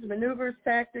 timings, maneuvers,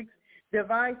 tactics,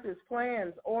 devices,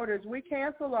 plans, orders. We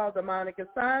cancel all demonic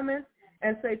assignments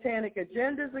and satanic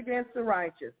agendas against the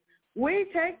righteous. We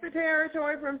take the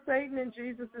territory from Satan in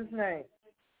Jesus' name.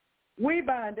 We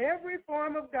bind every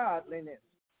form of godliness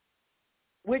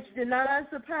which denies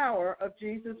the power of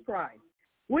Jesus Christ.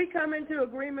 We come into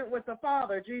agreement with the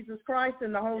Father, Jesus Christ,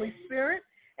 and the Holy Spirit,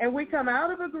 and we come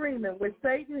out of agreement with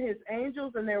Satan, his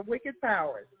angels, and their wicked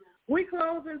powers. We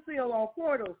close and seal all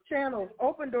portals, channels,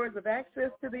 open doors of access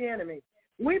to the enemy.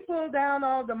 We pull down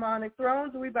all demonic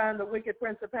thrones. We bind the wicked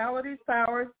principalities,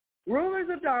 powers, rulers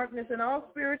of darkness, and all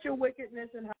spiritual wickedness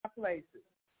in high places.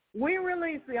 We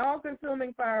release the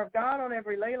all-consuming fire of God on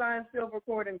every ley line, silver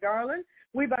cord, and garland.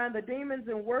 We bind the demons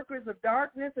and workers of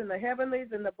darkness in the heavenlies,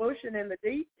 in the bush, and in the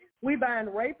deep. We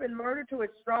bind rape and murder to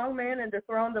its strong man and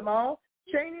dethrone them all,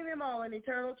 chaining them all in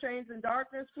eternal chains in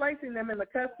darkness, placing them in the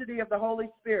custody of the Holy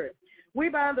Spirit. We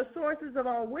bind the sources of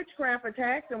all witchcraft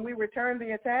attacks, and we return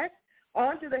the attacks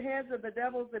onto the heads of the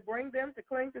devils that bring them to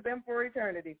cling to them for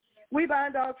eternity. We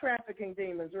bind all trafficking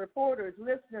demons, reporters,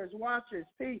 listeners, watchers,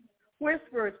 peeps,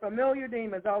 whisperers, familiar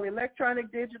demons, all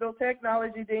electronic digital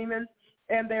technology demons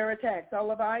and their attacks, all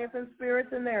Leviathan spirits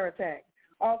and their attacks,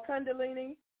 all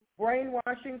Kundalini,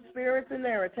 brainwashing spirits and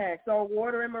their attacks, all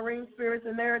water and marine spirits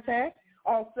and their attacks,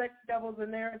 all sex devils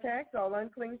and their attacks, all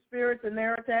unclean spirits and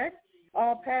their attacks,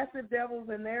 all passive devils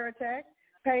and their attacks,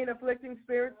 pain-afflicting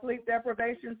spirits, sleep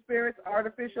deprivation spirits,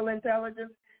 artificial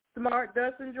intelligence, smart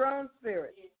dust and drone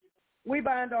spirits. We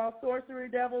bind all sorcery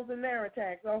devils and their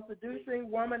attacks, all seducing,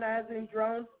 womanizing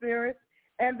drone spirits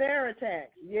and their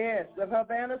attacks, yes, of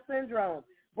Havana syndrome,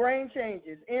 brain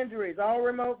changes, injuries, all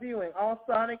remote viewing, all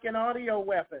sonic and audio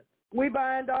weapons. We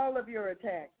bind all of your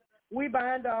attacks. We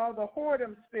bind all the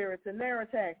whoredom spirits and their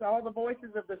attacks, all the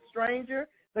voices of the stranger,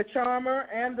 the charmer,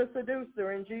 and the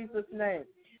seducer in Jesus' name.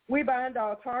 We bind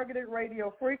all targeted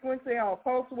radio frequency, all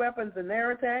pulse weapons and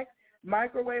their attacks,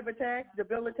 microwave attacks,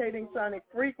 debilitating sonic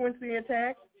frequency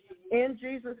attacks. In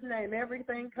Jesus' name,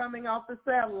 everything coming off the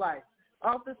satellites,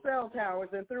 off the cell towers,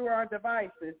 and through our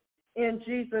devices, in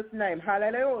Jesus' name.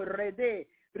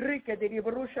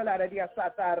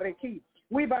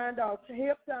 We bind all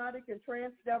hypnotic and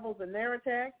trance devils and their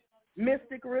attacks,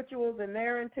 mystic rituals and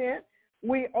their intent.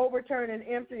 We overturn and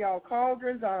empty all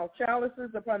cauldrons, all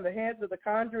chalices upon the heads of the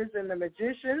conjurers and the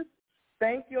magicians.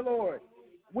 Thank you, Lord.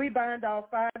 We bind all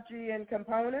 5G and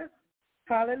components.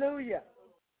 Hallelujah.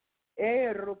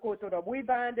 We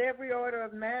bind every order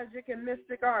of magic and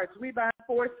mystic arts. We bind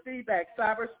forced feedback,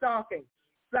 cyber stalking,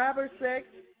 cyber sex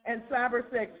and cyber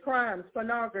sex crimes,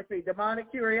 pornography,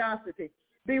 demonic curiosity,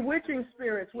 bewitching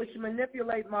spirits which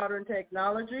manipulate modern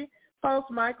technology, pulse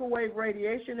microwave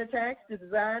radiation attacks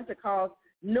designed to cause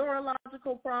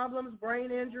neurological problems,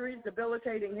 brain injuries,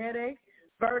 debilitating headaches,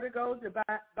 vertigo,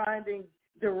 binding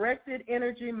directed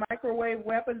energy microwave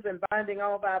weapons, and binding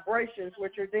all vibrations,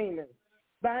 which are demons,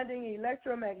 binding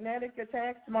electromagnetic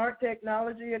attacks, smart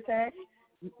technology attacks,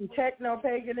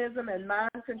 techno-paganism, and mind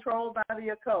control by the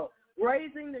occult,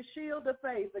 raising the shield of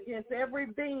faith against every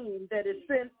beam that is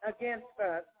sent against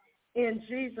us in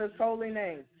Jesus' holy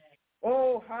name.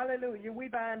 Oh, hallelujah. We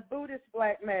bind Buddhist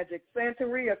black magic,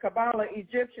 Santeria, Kabbalah,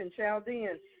 Egyptian,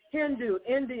 Chaldean, Hindu,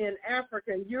 Indian,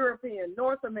 African, European,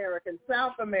 North American,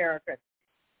 South American,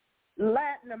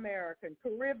 Latin American,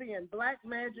 Caribbean, black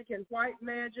magic and white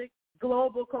magic,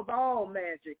 global cabal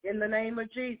magic in the name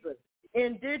of Jesus.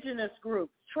 Indigenous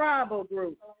groups, tribal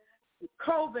groups,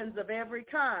 covens of every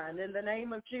kind in the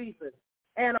name of Jesus.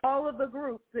 And all of the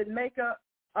groups that make up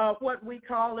what we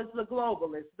call as the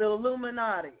globalists, the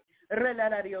Illuminati,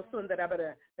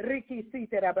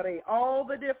 all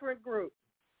the different groups.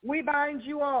 We bind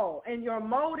you all and your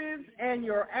motives and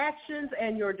your actions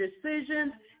and your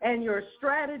decisions and your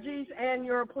strategies and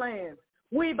your plans.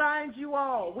 We bind you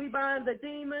all. We bind the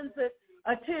demons that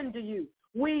attend to you.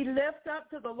 We lift up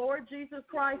to the Lord Jesus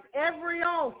Christ every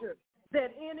altar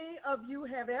that any of you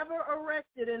have ever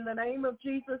erected in the name of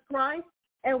Jesus Christ,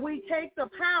 and we take the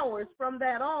powers from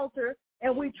that altar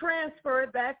and we transfer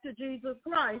it back to Jesus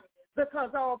Christ, because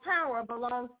all power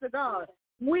belongs to God.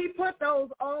 We put those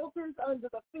altars under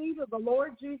the feet of the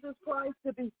Lord Jesus Christ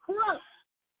to be crushed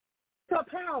to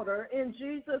powder in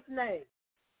Jesus' name.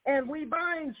 And we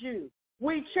bind you.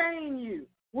 We chain you.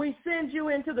 We send you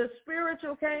into the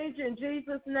spiritual cage in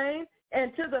Jesus' name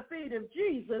and to the feet of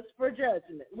Jesus for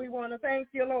judgment. We want to thank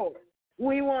you, Lord.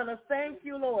 We want to thank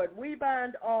you, Lord. We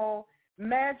bind all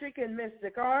magic and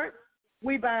mystic arts.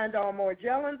 We bind all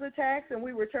Morgellons attacks, and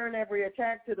we return every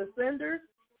attack to the senders.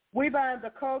 We bind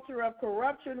the culture of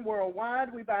corruption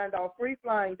worldwide. We bind all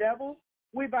free-flying devils.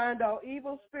 We bind all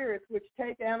evil spirits which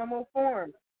take animal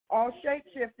forms, all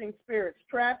shape-shifting spirits,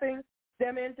 trapping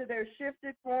them into their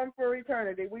shifted form for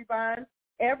eternity. We bind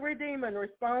every demon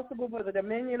responsible for the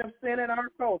dominion of sin in our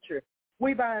culture.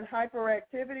 We bind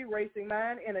hyperactivity, racing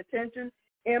mind, inattention,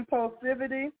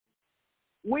 impulsivity.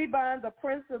 We bind the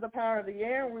prince of the power of the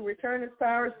air, and we return his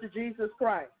powers to Jesus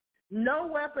Christ. No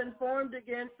weapon formed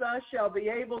against us shall be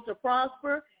able to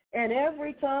prosper, and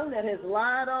every tongue that has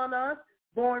lied on us,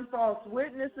 borne false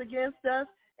witness against us,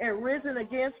 and risen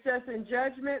against us in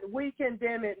judgment, we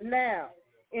condemn it now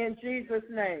in Jesus'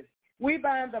 name. We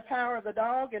bind the power of the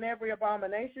dog and every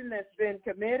abomination that's been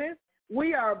committed.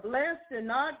 We are blessed and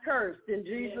not cursed in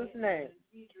Jesus' name.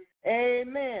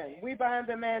 Amen. We bind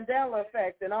the Mandela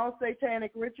effect and all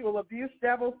satanic ritual abuse,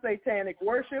 devil satanic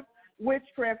worship,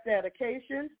 witchcraft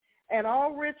dedications, and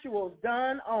all rituals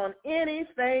done on any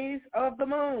phase of the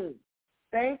moon.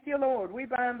 Thank you, Lord. We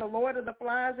bind the Lord of the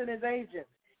flies and his agents,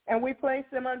 and we place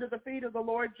them under the feet of the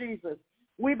Lord Jesus.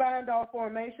 We bind all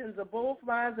formations of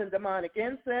bullflies and demonic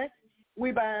insects.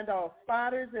 We bind all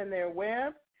spiders in their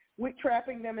webs. We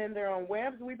trapping them in their own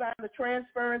webs. We bind the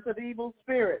transference of evil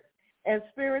spirits and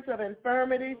spirits of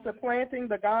infirmity, supplanting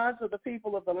the gods of the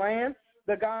people of the land,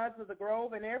 the gods of the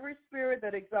grove, and every spirit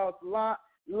that exalts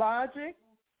logic,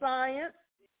 science,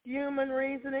 human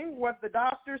reasoning, what the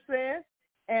doctor says,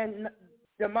 and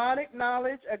demonic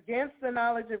knowledge against the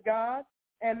knowledge of God,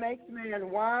 and makes man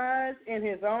wise in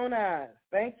his own eyes.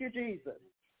 Thank you, Jesus.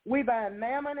 We bind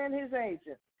Mammon and his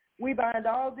agents. We bind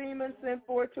all demons sent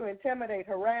forth to intimidate,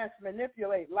 harass,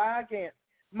 manipulate, lie against,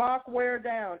 mock, wear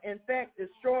down, infect,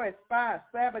 destroy, spy,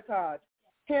 sabotage,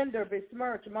 hinder,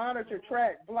 besmirch, monitor,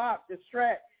 track, block,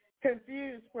 distract,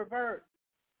 confuse, pervert,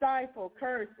 stifle,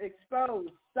 curse, expose,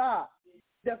 stop,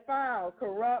 defile,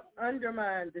 corrupt,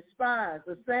 undermine, despise,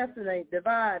 assassinate,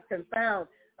 divide, confound,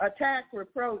 attack,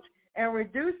 reproach, and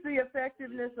reduce the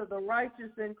effectiveness of the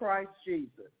righteous in Christ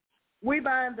Jesus. We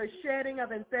bind the shedding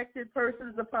of infected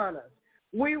persons upon us.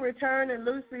 We return and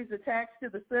loose these attacks to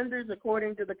the senders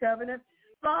according to the covenant.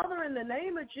 Father, in the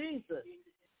name of Jesus,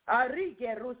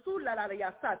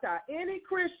 any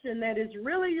Christian that is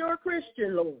really your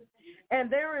Christian, Lord, and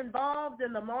they're involved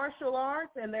in the martial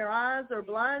arts and their eyes are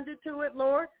blinded to it,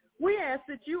 Lord, we ask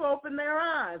that you open their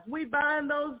eyes. We bind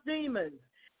those demons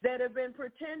that have been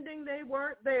pretending they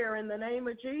weren't there in the name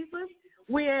of Jesus.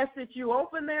 We ask that you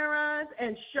open their eyes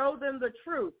and show them the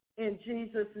truth in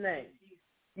Jesus' name.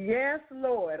 Yes,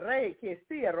 Lord.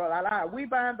 We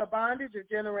bind the bondage of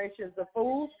generations of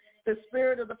fools, the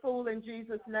spirit of the fool in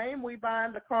Jesus' name. We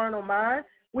bind the carnal mind.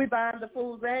 We bind the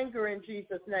fool's anger in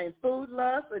Jesus' name, food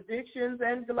lust, addictions,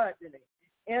 and gluttony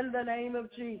in the name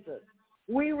of Jesus.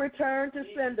 We return to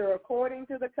sender according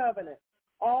to the covenant,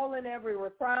 all and every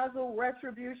reprisal,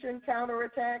 retribution,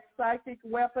 counterattack, psychic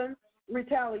weapons,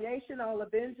 retaliation, all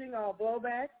avenging, all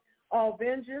blowback, all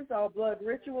vengeance, all blood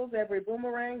rituals, every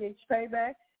boomerang, each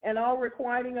payback, and all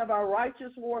requiting of our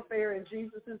righteous warfare in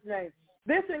Jesus' name.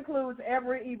 This includes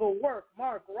every evil work,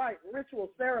 mark, rite, ritual,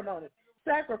 ceremony,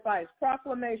 sacrifice,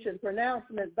 proclamation,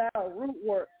 pronouncement, vow, root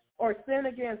work, or sin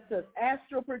against us,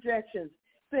 astral projections,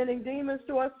 sending demons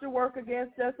to us to work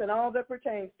against us and all that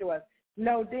pertains to us.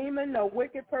 No demon, no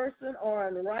wicked person, or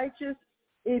unrighteous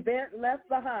event left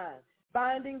behind.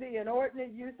 Binding the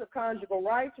inordinate use of conjugal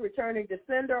rights, returning to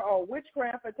sender all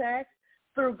witchcraft attacks,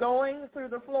 through going through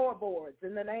the floorboards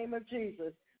in the name of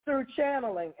Jesus, through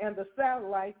channeling and the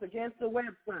satellites against the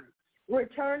website,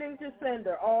 returning to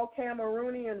sender all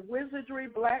Cameroonian wizardry,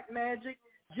 black magic,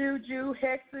 juju,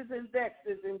 hexes, and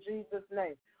vexes in Jesus'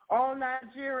 name, all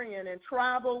Nigerian and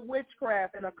tribal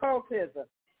witchcraft and occultism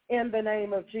in the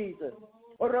name of Jesus,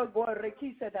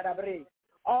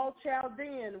 all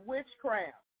Chaldean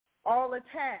witchcraft, all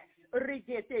attacks,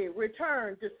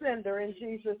 return to sender in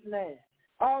Jesus' name,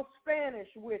 all Spanish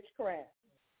witchcraft,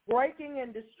 breaking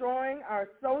and destroying our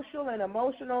social and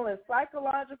emotional and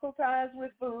psychological ties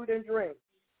with food and drink,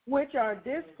 which are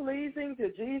displeasing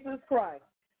to Jesus Christ,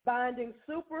 binding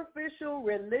superficial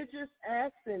religious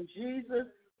acts in Jesus'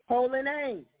 holy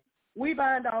name. We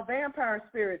bind all vampire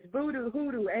spirits, voodoo,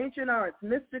 hoodoo, ancient arts,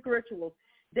 mystic rituals,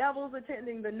 devils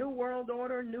attending the New World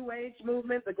Order, New Age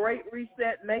movement, the Great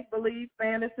Reset, make-believe,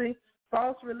 fantasy,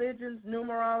 false religions,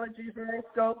 numerology,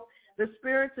 horoscope, the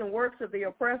spirits and works of the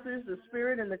oppressors, the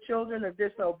spirit and the children of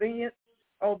disobedience,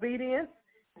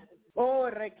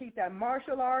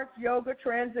 martial arts, yoga,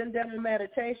 transcendental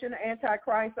meditation,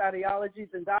 antichrist ideologies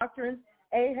and doctrines,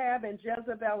 Ahab and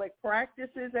Jezebelic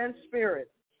practices and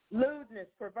spirits, lewdness,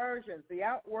 perversions, the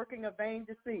outworking of vain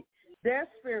deceit, death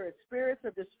spirits, spirits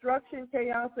of destruction,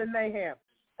 chaos, and mayhem,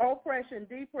 oppression,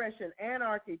 depression,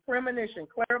 anarchy, premonition,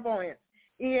 clairvoyance,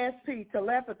 ESP,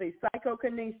 telepathy,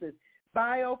 psychokinesis,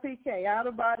 bio-PK,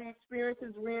 out-of-body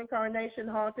experiences, reincarnation,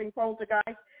 haunting,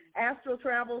 poltergeist, astral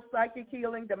travel, psychic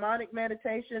healing, demonic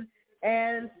meditation,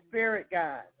 and spirit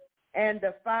guides, and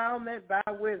defilement by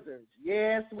wizards.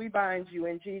 Yes, we bind you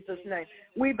in Jesus' name.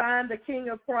 We bind the king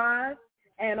of pride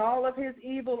and all of his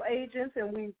evil agents,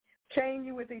 and we chain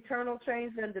you with eternal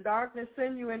chains into darkness,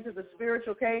 send you into the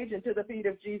spiritual cage and to the feet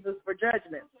of Jesus for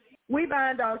judgment. We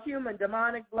bind all human,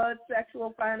 demonic, blood,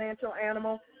 sexual, financial,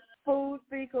 animal, food,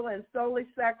 fecal, and soulish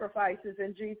sacrifices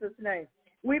in Jesus' name.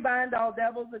 We bind all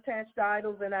devils attached to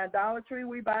idols and idolatry.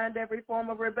 We bind every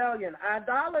form of rebellion,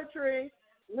 idolatry,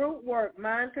 root work,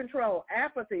 mind control,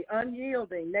 apathy,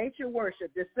 unyielding, nature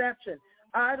worship, deception,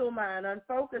 idle mind,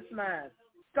 unfocused mind,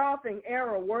 scoffing,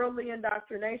 error, worldly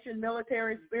indoctrination,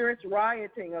 military spirits,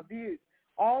 rioting, abuse,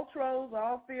 all trolls,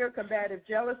 all fear, combative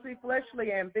jealousy,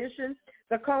 fleshly ambition,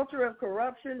 the culture of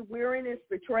corruption, weariness,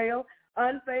 betrayal,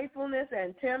 unfaithfulness,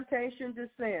 and temptation to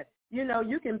sin. You know,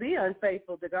 you can be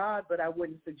unfaithful to God, but I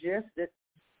wouldn't suggest it.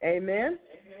 Amen.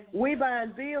 We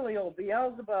bind Belial,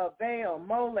 Beelzebub, Baal,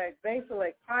 Molech,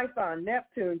 Basilek, Python,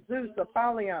 Neptune, Zeus,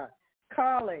 Apollyon,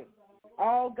 Kali,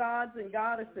 all gods and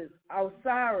goddesses,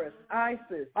 Osiris,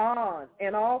 Isis, On,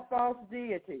 and all false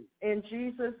deities in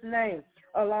Jesus' name,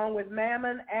 along with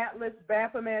Mammon, Atlas,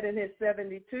 Baphomet, and his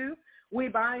 72. We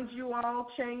bind you all,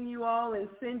 chain you all, and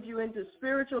send you into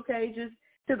spiritual cages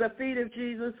to the feet of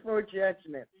Jesus for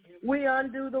judgment. We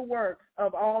undo the works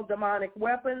of all demonic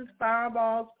weapons,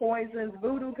 fireballs, poisons,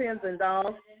 voodoo pins and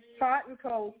dolls, hot and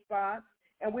cold spots,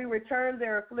 and we return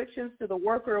their afflictions to the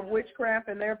worker of witchcraft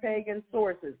and their pagan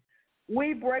sources.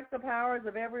 We break the powers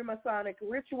of every Masonic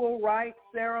ritual, rite,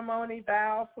 ceremony,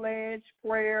 vow, pledge,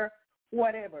 prayer,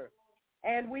 whatever.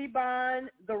 And we bind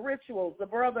the rituals, the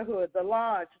brotherhood, the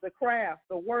lodge, the craft,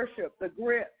 the worship, the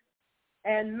grip,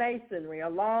 and masonry,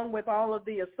 along with all of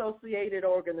the associated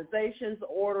organizations,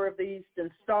 Order of the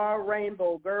Eastern Star,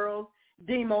 Rainbow Girls,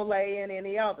 Demolay, and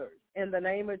any others, in the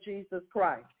name of Jesus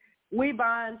Christ. We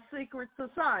bind secret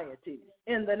societies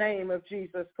in the name of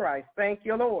Jesus Christ. Thank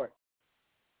you, Lord.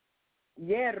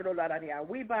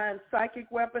 We bind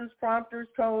psychic weapons, prompters,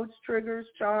 codes, triggers,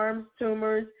 charms,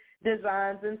 tumors,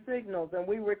 designs, and signals, and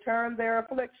we return their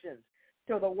afflictions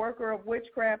to the worker of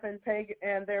witchcraft and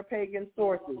their pagan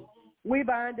sources. We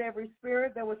bind every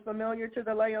spirit that was familiar to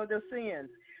the Laodiceans.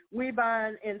 We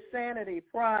bind insanity,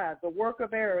 pride, the work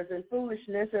of errors, and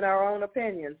foolishness in our own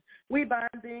opinions. We bind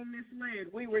being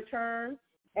misled. We return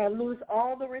and loose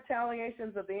all the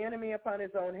retaliations of the enemy upon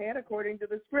his own head according to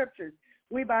the scriptures.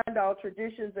 We bind all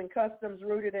traditions and customs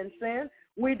rooted in sin.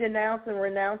 We denounce and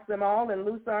renounce them all and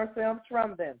loose ourselves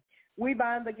from them. We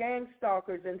bind the gang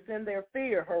stalkers and send their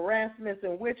fear, harassments,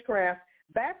 and witchcraft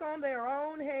back on their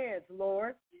own heads,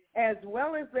 Lord, as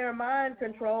well as their mind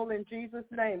control in Jesus'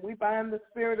 name. We bind the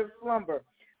spirit of slumber.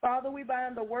 Father, we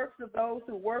bind the works of those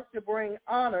who work to bring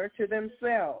honor to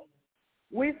themselves.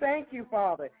 We thank you,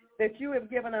 Father, that you have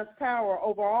given us power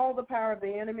over all the power of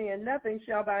the enemy, and nothing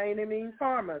shall by any means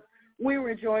harm us. We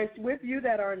rejoice with you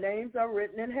that our names are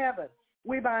written in heaven.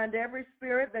 We bind every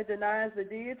spirit that denies the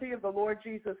deity of the Lord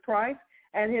Jesus Christ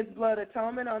and his blood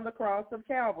atonement on the cross of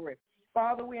Calvary.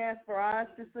 Father, we ask for eyes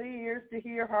to see, ears to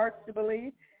hear, hearts to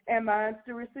believe, and minds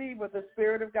to receive what the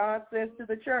Spirit of God says to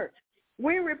the church.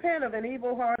 We repent of an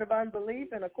evil heart of unbelief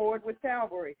in accord with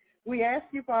Calvary. We ask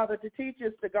you, Father, to teach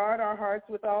us to guard our hearts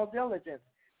with all diligence.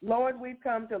 Lord, we've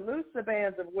come to loose the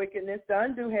bands of wickedness, to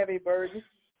undo heavy burdens,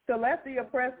 to let the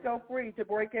oppressed go free, to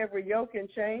break every yoke and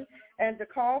chain, and to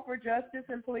call for justice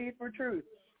and plead for truth.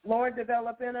 Lord,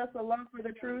 develop in us a love for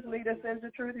the truth. Lead us into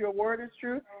truth. Your word is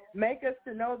truth. Make us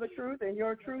to know the truth, and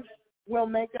your truth will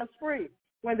make us free.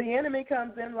 When the enemy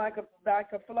comes in like a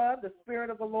flood, the Spirit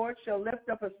of the Lord shall lift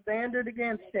up a standard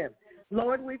against him.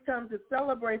 Lord, we've come to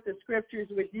celebrate the scriptures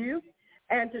with you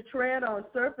and to tread on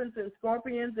serpents and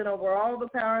scorpions and over all the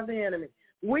power of the enemy.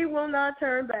 We will not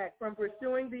turn back from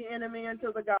pursuing the enemy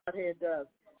until the Godhead does.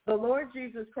 The Lord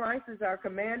Jesus Christ is our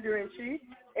commander-in-chief,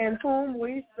 in whom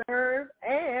we serve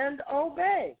and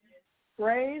obey.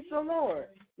 Praise the Lord.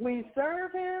 We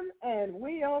serve him and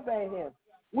we obey him.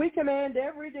 We command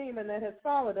every demon that has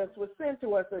followed us, was sent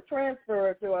to us, or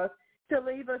transferred to us, to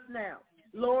leave us now.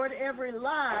 Lord, every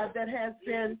lie that has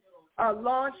been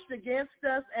launched against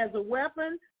us as a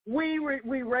weapon, we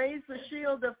raise the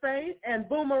shield of faith and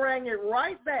boomerang it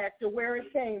right back to where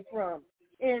it came from,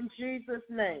 in Jesus'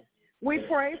 name. We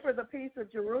pray for the peace of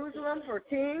Jerusalem, for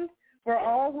kings, for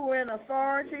all who are in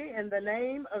authority, in the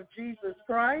name of Jesus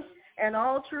Christ, and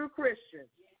all true Christians,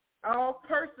 all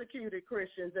persecuted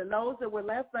Christians, and those that were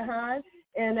left behind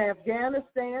in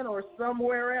Afghanistan or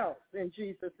somewhere else, in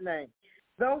Jesus' name.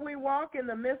 Though we walk in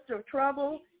the midst of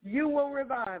trouble, you will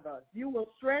revive us. You will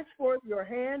stretch forth your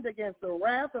hand against the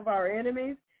wrath of our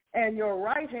enemies, and your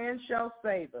right hand shall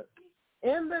save us.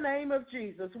 In the name of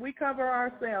Jesus, we cover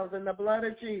ourselves in the blood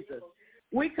of Jesus.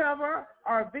 We cover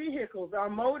our vehicles, our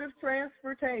mode of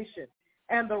transportation,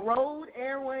 and the road,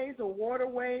 airways, or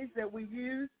waterways that we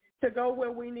use to go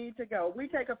where we need to go. We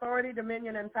take authority,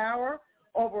 dominion, and power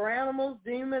over animals,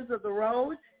 demons of the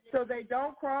road, so they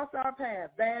don't cross our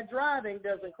path. Bad driving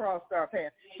doesn't cross our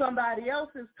path. Somebody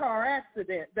else's car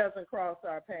accident doesn't cross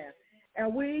our path.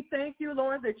 And we thank you,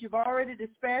 Lord, that you've already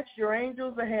dispatched your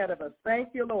angels ahead of us. Thank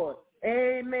you, Lord.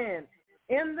 Amen.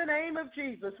 In the name of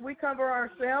Jesus, we cover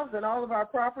ourselves and all of our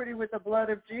property with the blood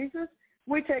of Jesus.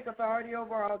 We take authority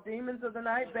over all demons of the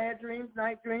night, bad dreams,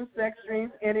 night dreams, sex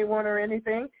dreams, anyone or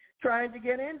anything trying to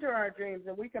get into our dreams,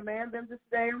 and we command them to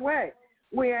stay away.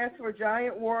 We ask for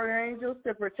giant warrior angels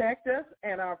to protect us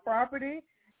and our property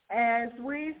as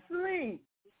we sleep,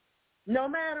 no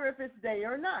matter if it's day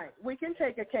or night. We can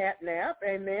take a cat nap,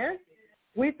 amen.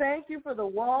 We thank you for the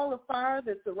wall of fire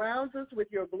that surrounds us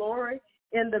with your glory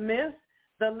in the midst,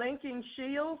 the linking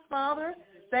shields, Father.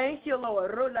 Thank you,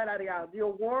 Lord.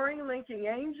 Your warring linking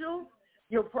angels,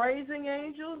 your praising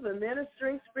angels, and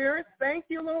ministering spirits. Thank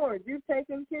you, Lord. You've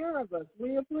taken care of us.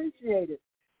 We appreciate it.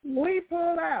 We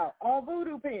pull out all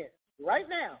voodoo pins right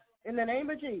now in the name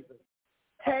of Jesus.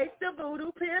 Take the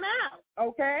voodoo pin out,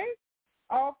 okay?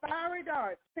 All fiery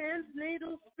darts, pins,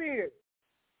 needles, spears,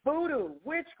 voodoo,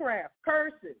 witchcraft,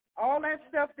 curses, all that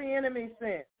stuff the enemy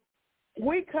sent.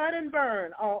 We cut and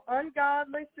burn all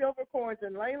ungodly silver cords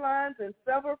and ley lines and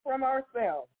sever from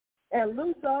ourselves and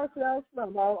loose ourselves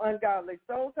from all ungodly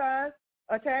soul ties,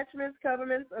 attachments,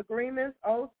 covenants, agreements,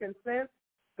 oaths, consents,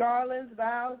 garlands,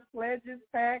 vows, pledges,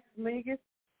 pacts, leagues,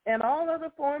 and all other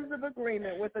forms of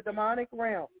agreement with the demonic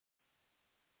realm.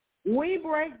 We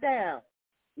break down,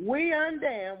 we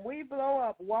undam, we blow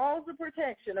up walls of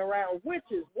protection around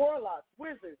witches, warlocks,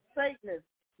 wizards, Satanists,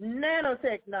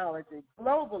 nanotechnology,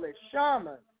 globalists,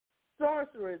 shamans,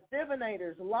 sorcerers,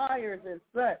 divinators, liars, and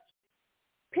such.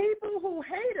 People who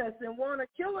hate us and want to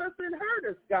kill us and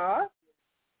hurt us, God.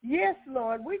 Yes,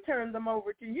 Lord, we turn them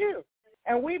over to you.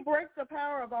 And we break the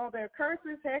power of all their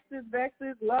curses, hexes,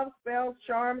 vexes, love spells,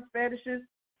 charms, fetishes,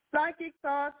 psychic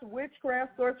thoughts,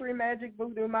 witchcraft, sorcery, magic,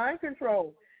 voodoo, mind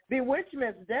control,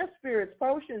 bewitchments, death spirits,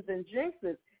 potions, and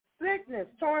jinxes, sickness,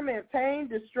 torment, pain,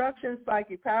 destruction,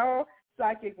 psychic power,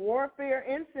 psychic warfare,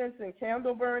 incense and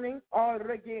candle burning,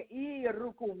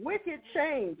 wicked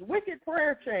chains, wicked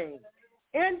prayer chains,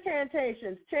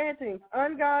 incantations, chantings,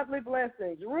 ungodly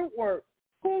blessings, root work,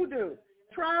 hoodoo,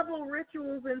 tribal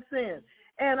rituals and sin,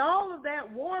 and all of that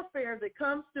warfare that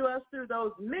comes to us through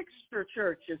those mixture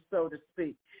churches, so to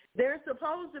speak. There's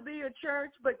supposed to be a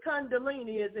church, but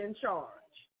Kundalini is in charge.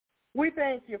 We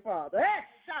thank you, Father.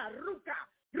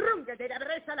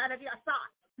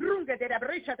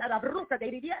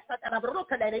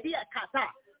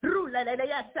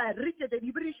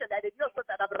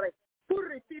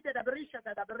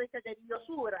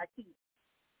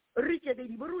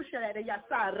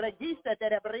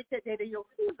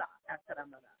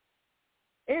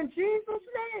 In Jesus'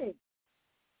 name.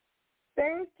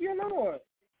 Thank you, Lord.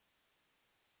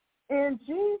 In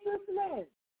Jesus' name.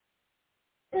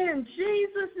 In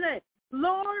Jesus' name.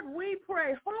 Lord, we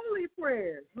pray holy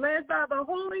prayers led by the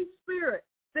Holy Spirit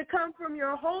that come from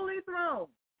your holy throne.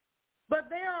 But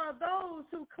there are those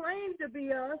who claim to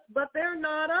be us, but they're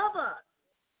not of us.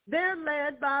 They're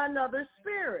led by another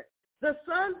spirit. The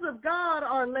sons of God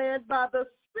are led by the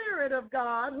Spirit of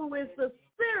God, who is the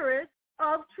Spirit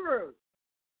of truth.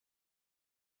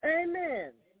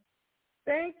 Amen.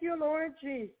 Thank you, Lord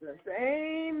Jesus.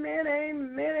 Amen,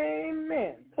 amen,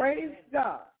 amen. Praise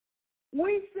God.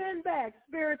 We send back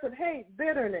spirits of hate,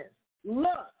 bitterness,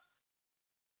 lust,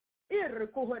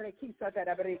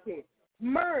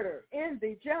 murder,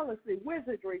 envy, jealousy,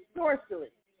 wizardry,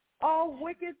 sorcery, all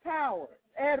wicked powers,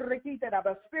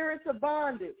 spirits of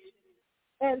bondage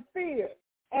and fear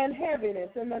and heaviness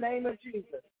in the name of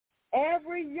Jesus.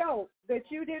 Every yoke that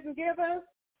you didn't give us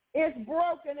is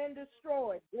broken and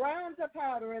destroyed, ground to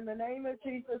powder in the name of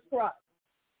Jesus Christ.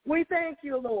 We thank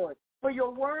you, Lord, for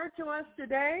your word to us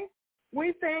today.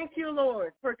 We thank you,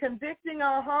 Lord, for convicting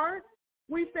our hearts.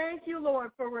 We thank you,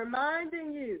 Lord, for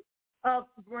reminding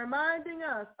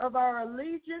us of our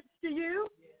allegiance to you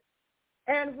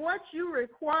and what you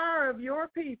require of your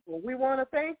people. We want to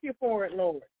thank you for it,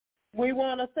 Lord. We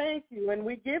want to thank you, and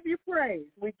we give you praise.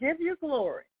 We give you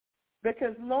glory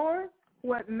because, Lord,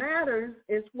 what matters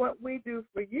is what we do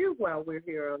for you while we're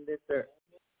here on this earth.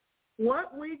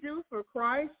 What we do for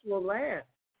Christ will last.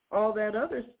 All that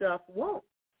other stuff won't.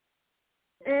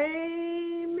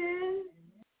 Amen.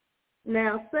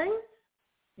 Now, saints,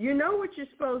 you know what you're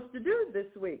supposed to do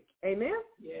this week. Amen?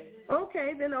 Yes.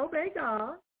 Okay, then obey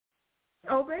God.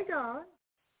 Obey God.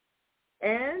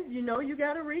 And you know you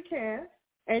got to recast.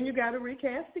 And you got to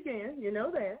recast again. You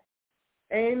know that.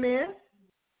 Amen.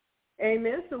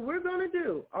 Amen. So we're going to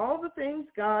do all the things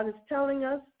God is telling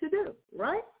us to do,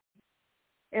 right?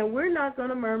 And we're not going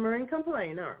to murmur and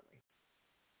complain, are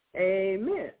we?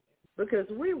 Amen. Because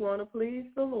we want to please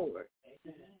the Lord.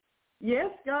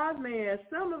 Yes, God may ask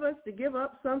some of us to give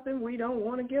up something we don't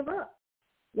want to give up.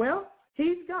 Well,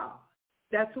 he's God.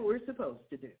 That's what we're supposed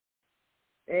to do.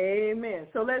 Amen.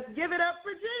 So let's give it up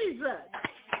for Jesus.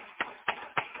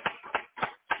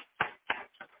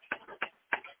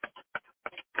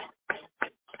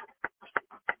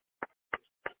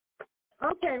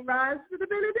 Okay, rise for the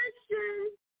benediction.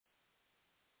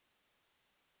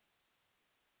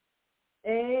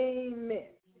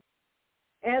 Amen.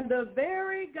 And the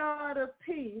very God of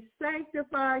peace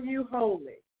sanctify you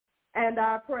wholly. And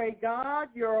I pray, God,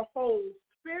 your whole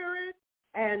spirit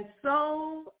and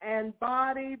soul and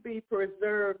body be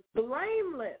preserved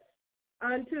blameless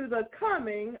unto the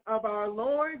coming of our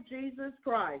Lord Jesus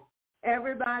Christ.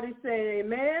 Everybody say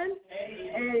amen.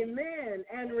 Amen. Amen.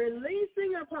 And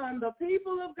releasing upon the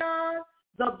people of God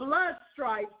the blood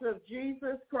stripes of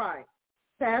Jesus Christ.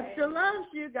 Pastor loves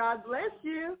you. God bless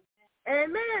you.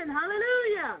 Amen.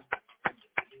 Hallelujah.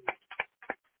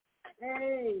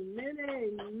 Amen.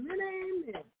 Amen.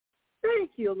 Amen.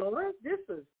 Thank you, Lord. This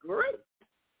is great.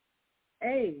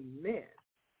 Amen.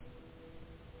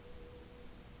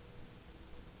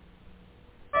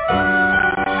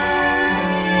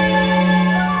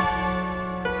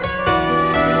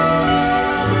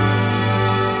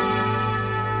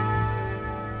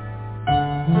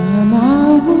 When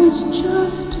I was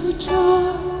just a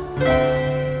child,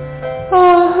 I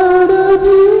heard a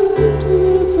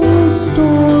beautiful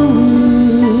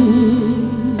story,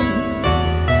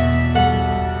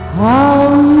 how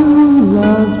you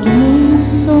loved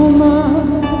me so much.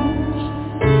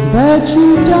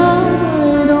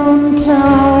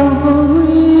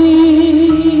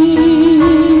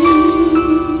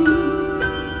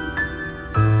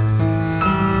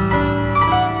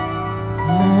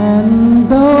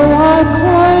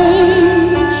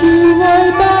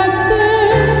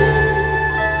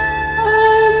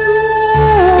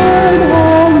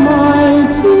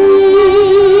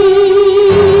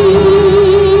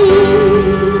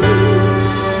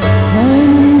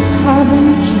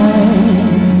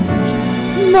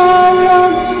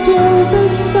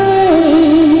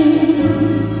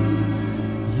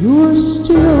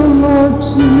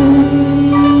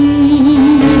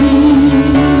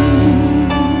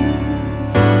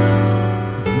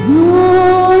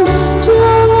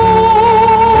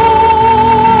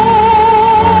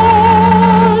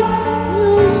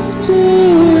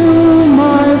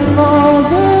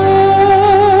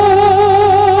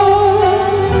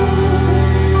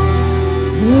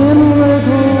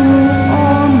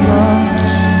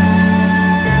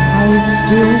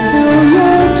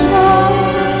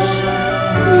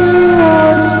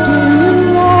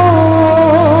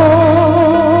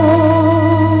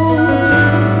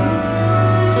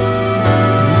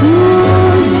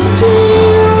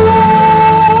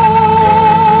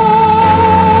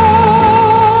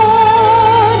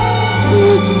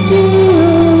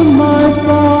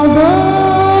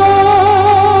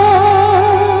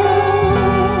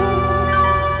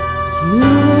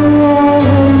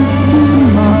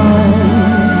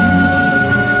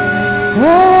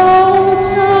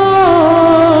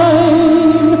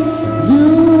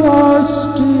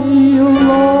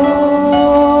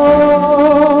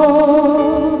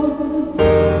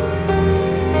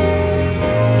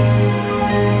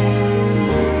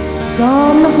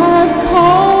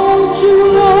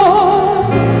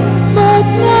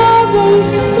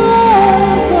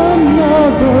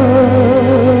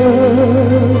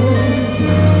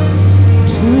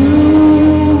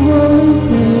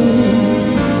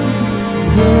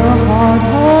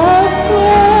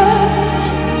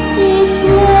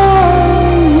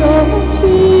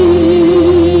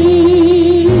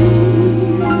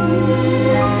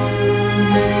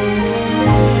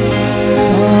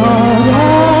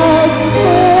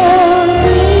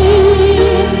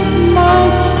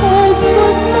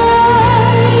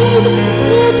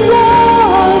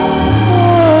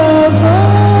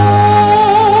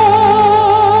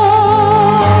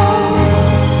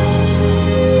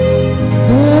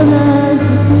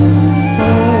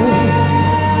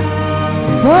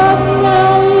 But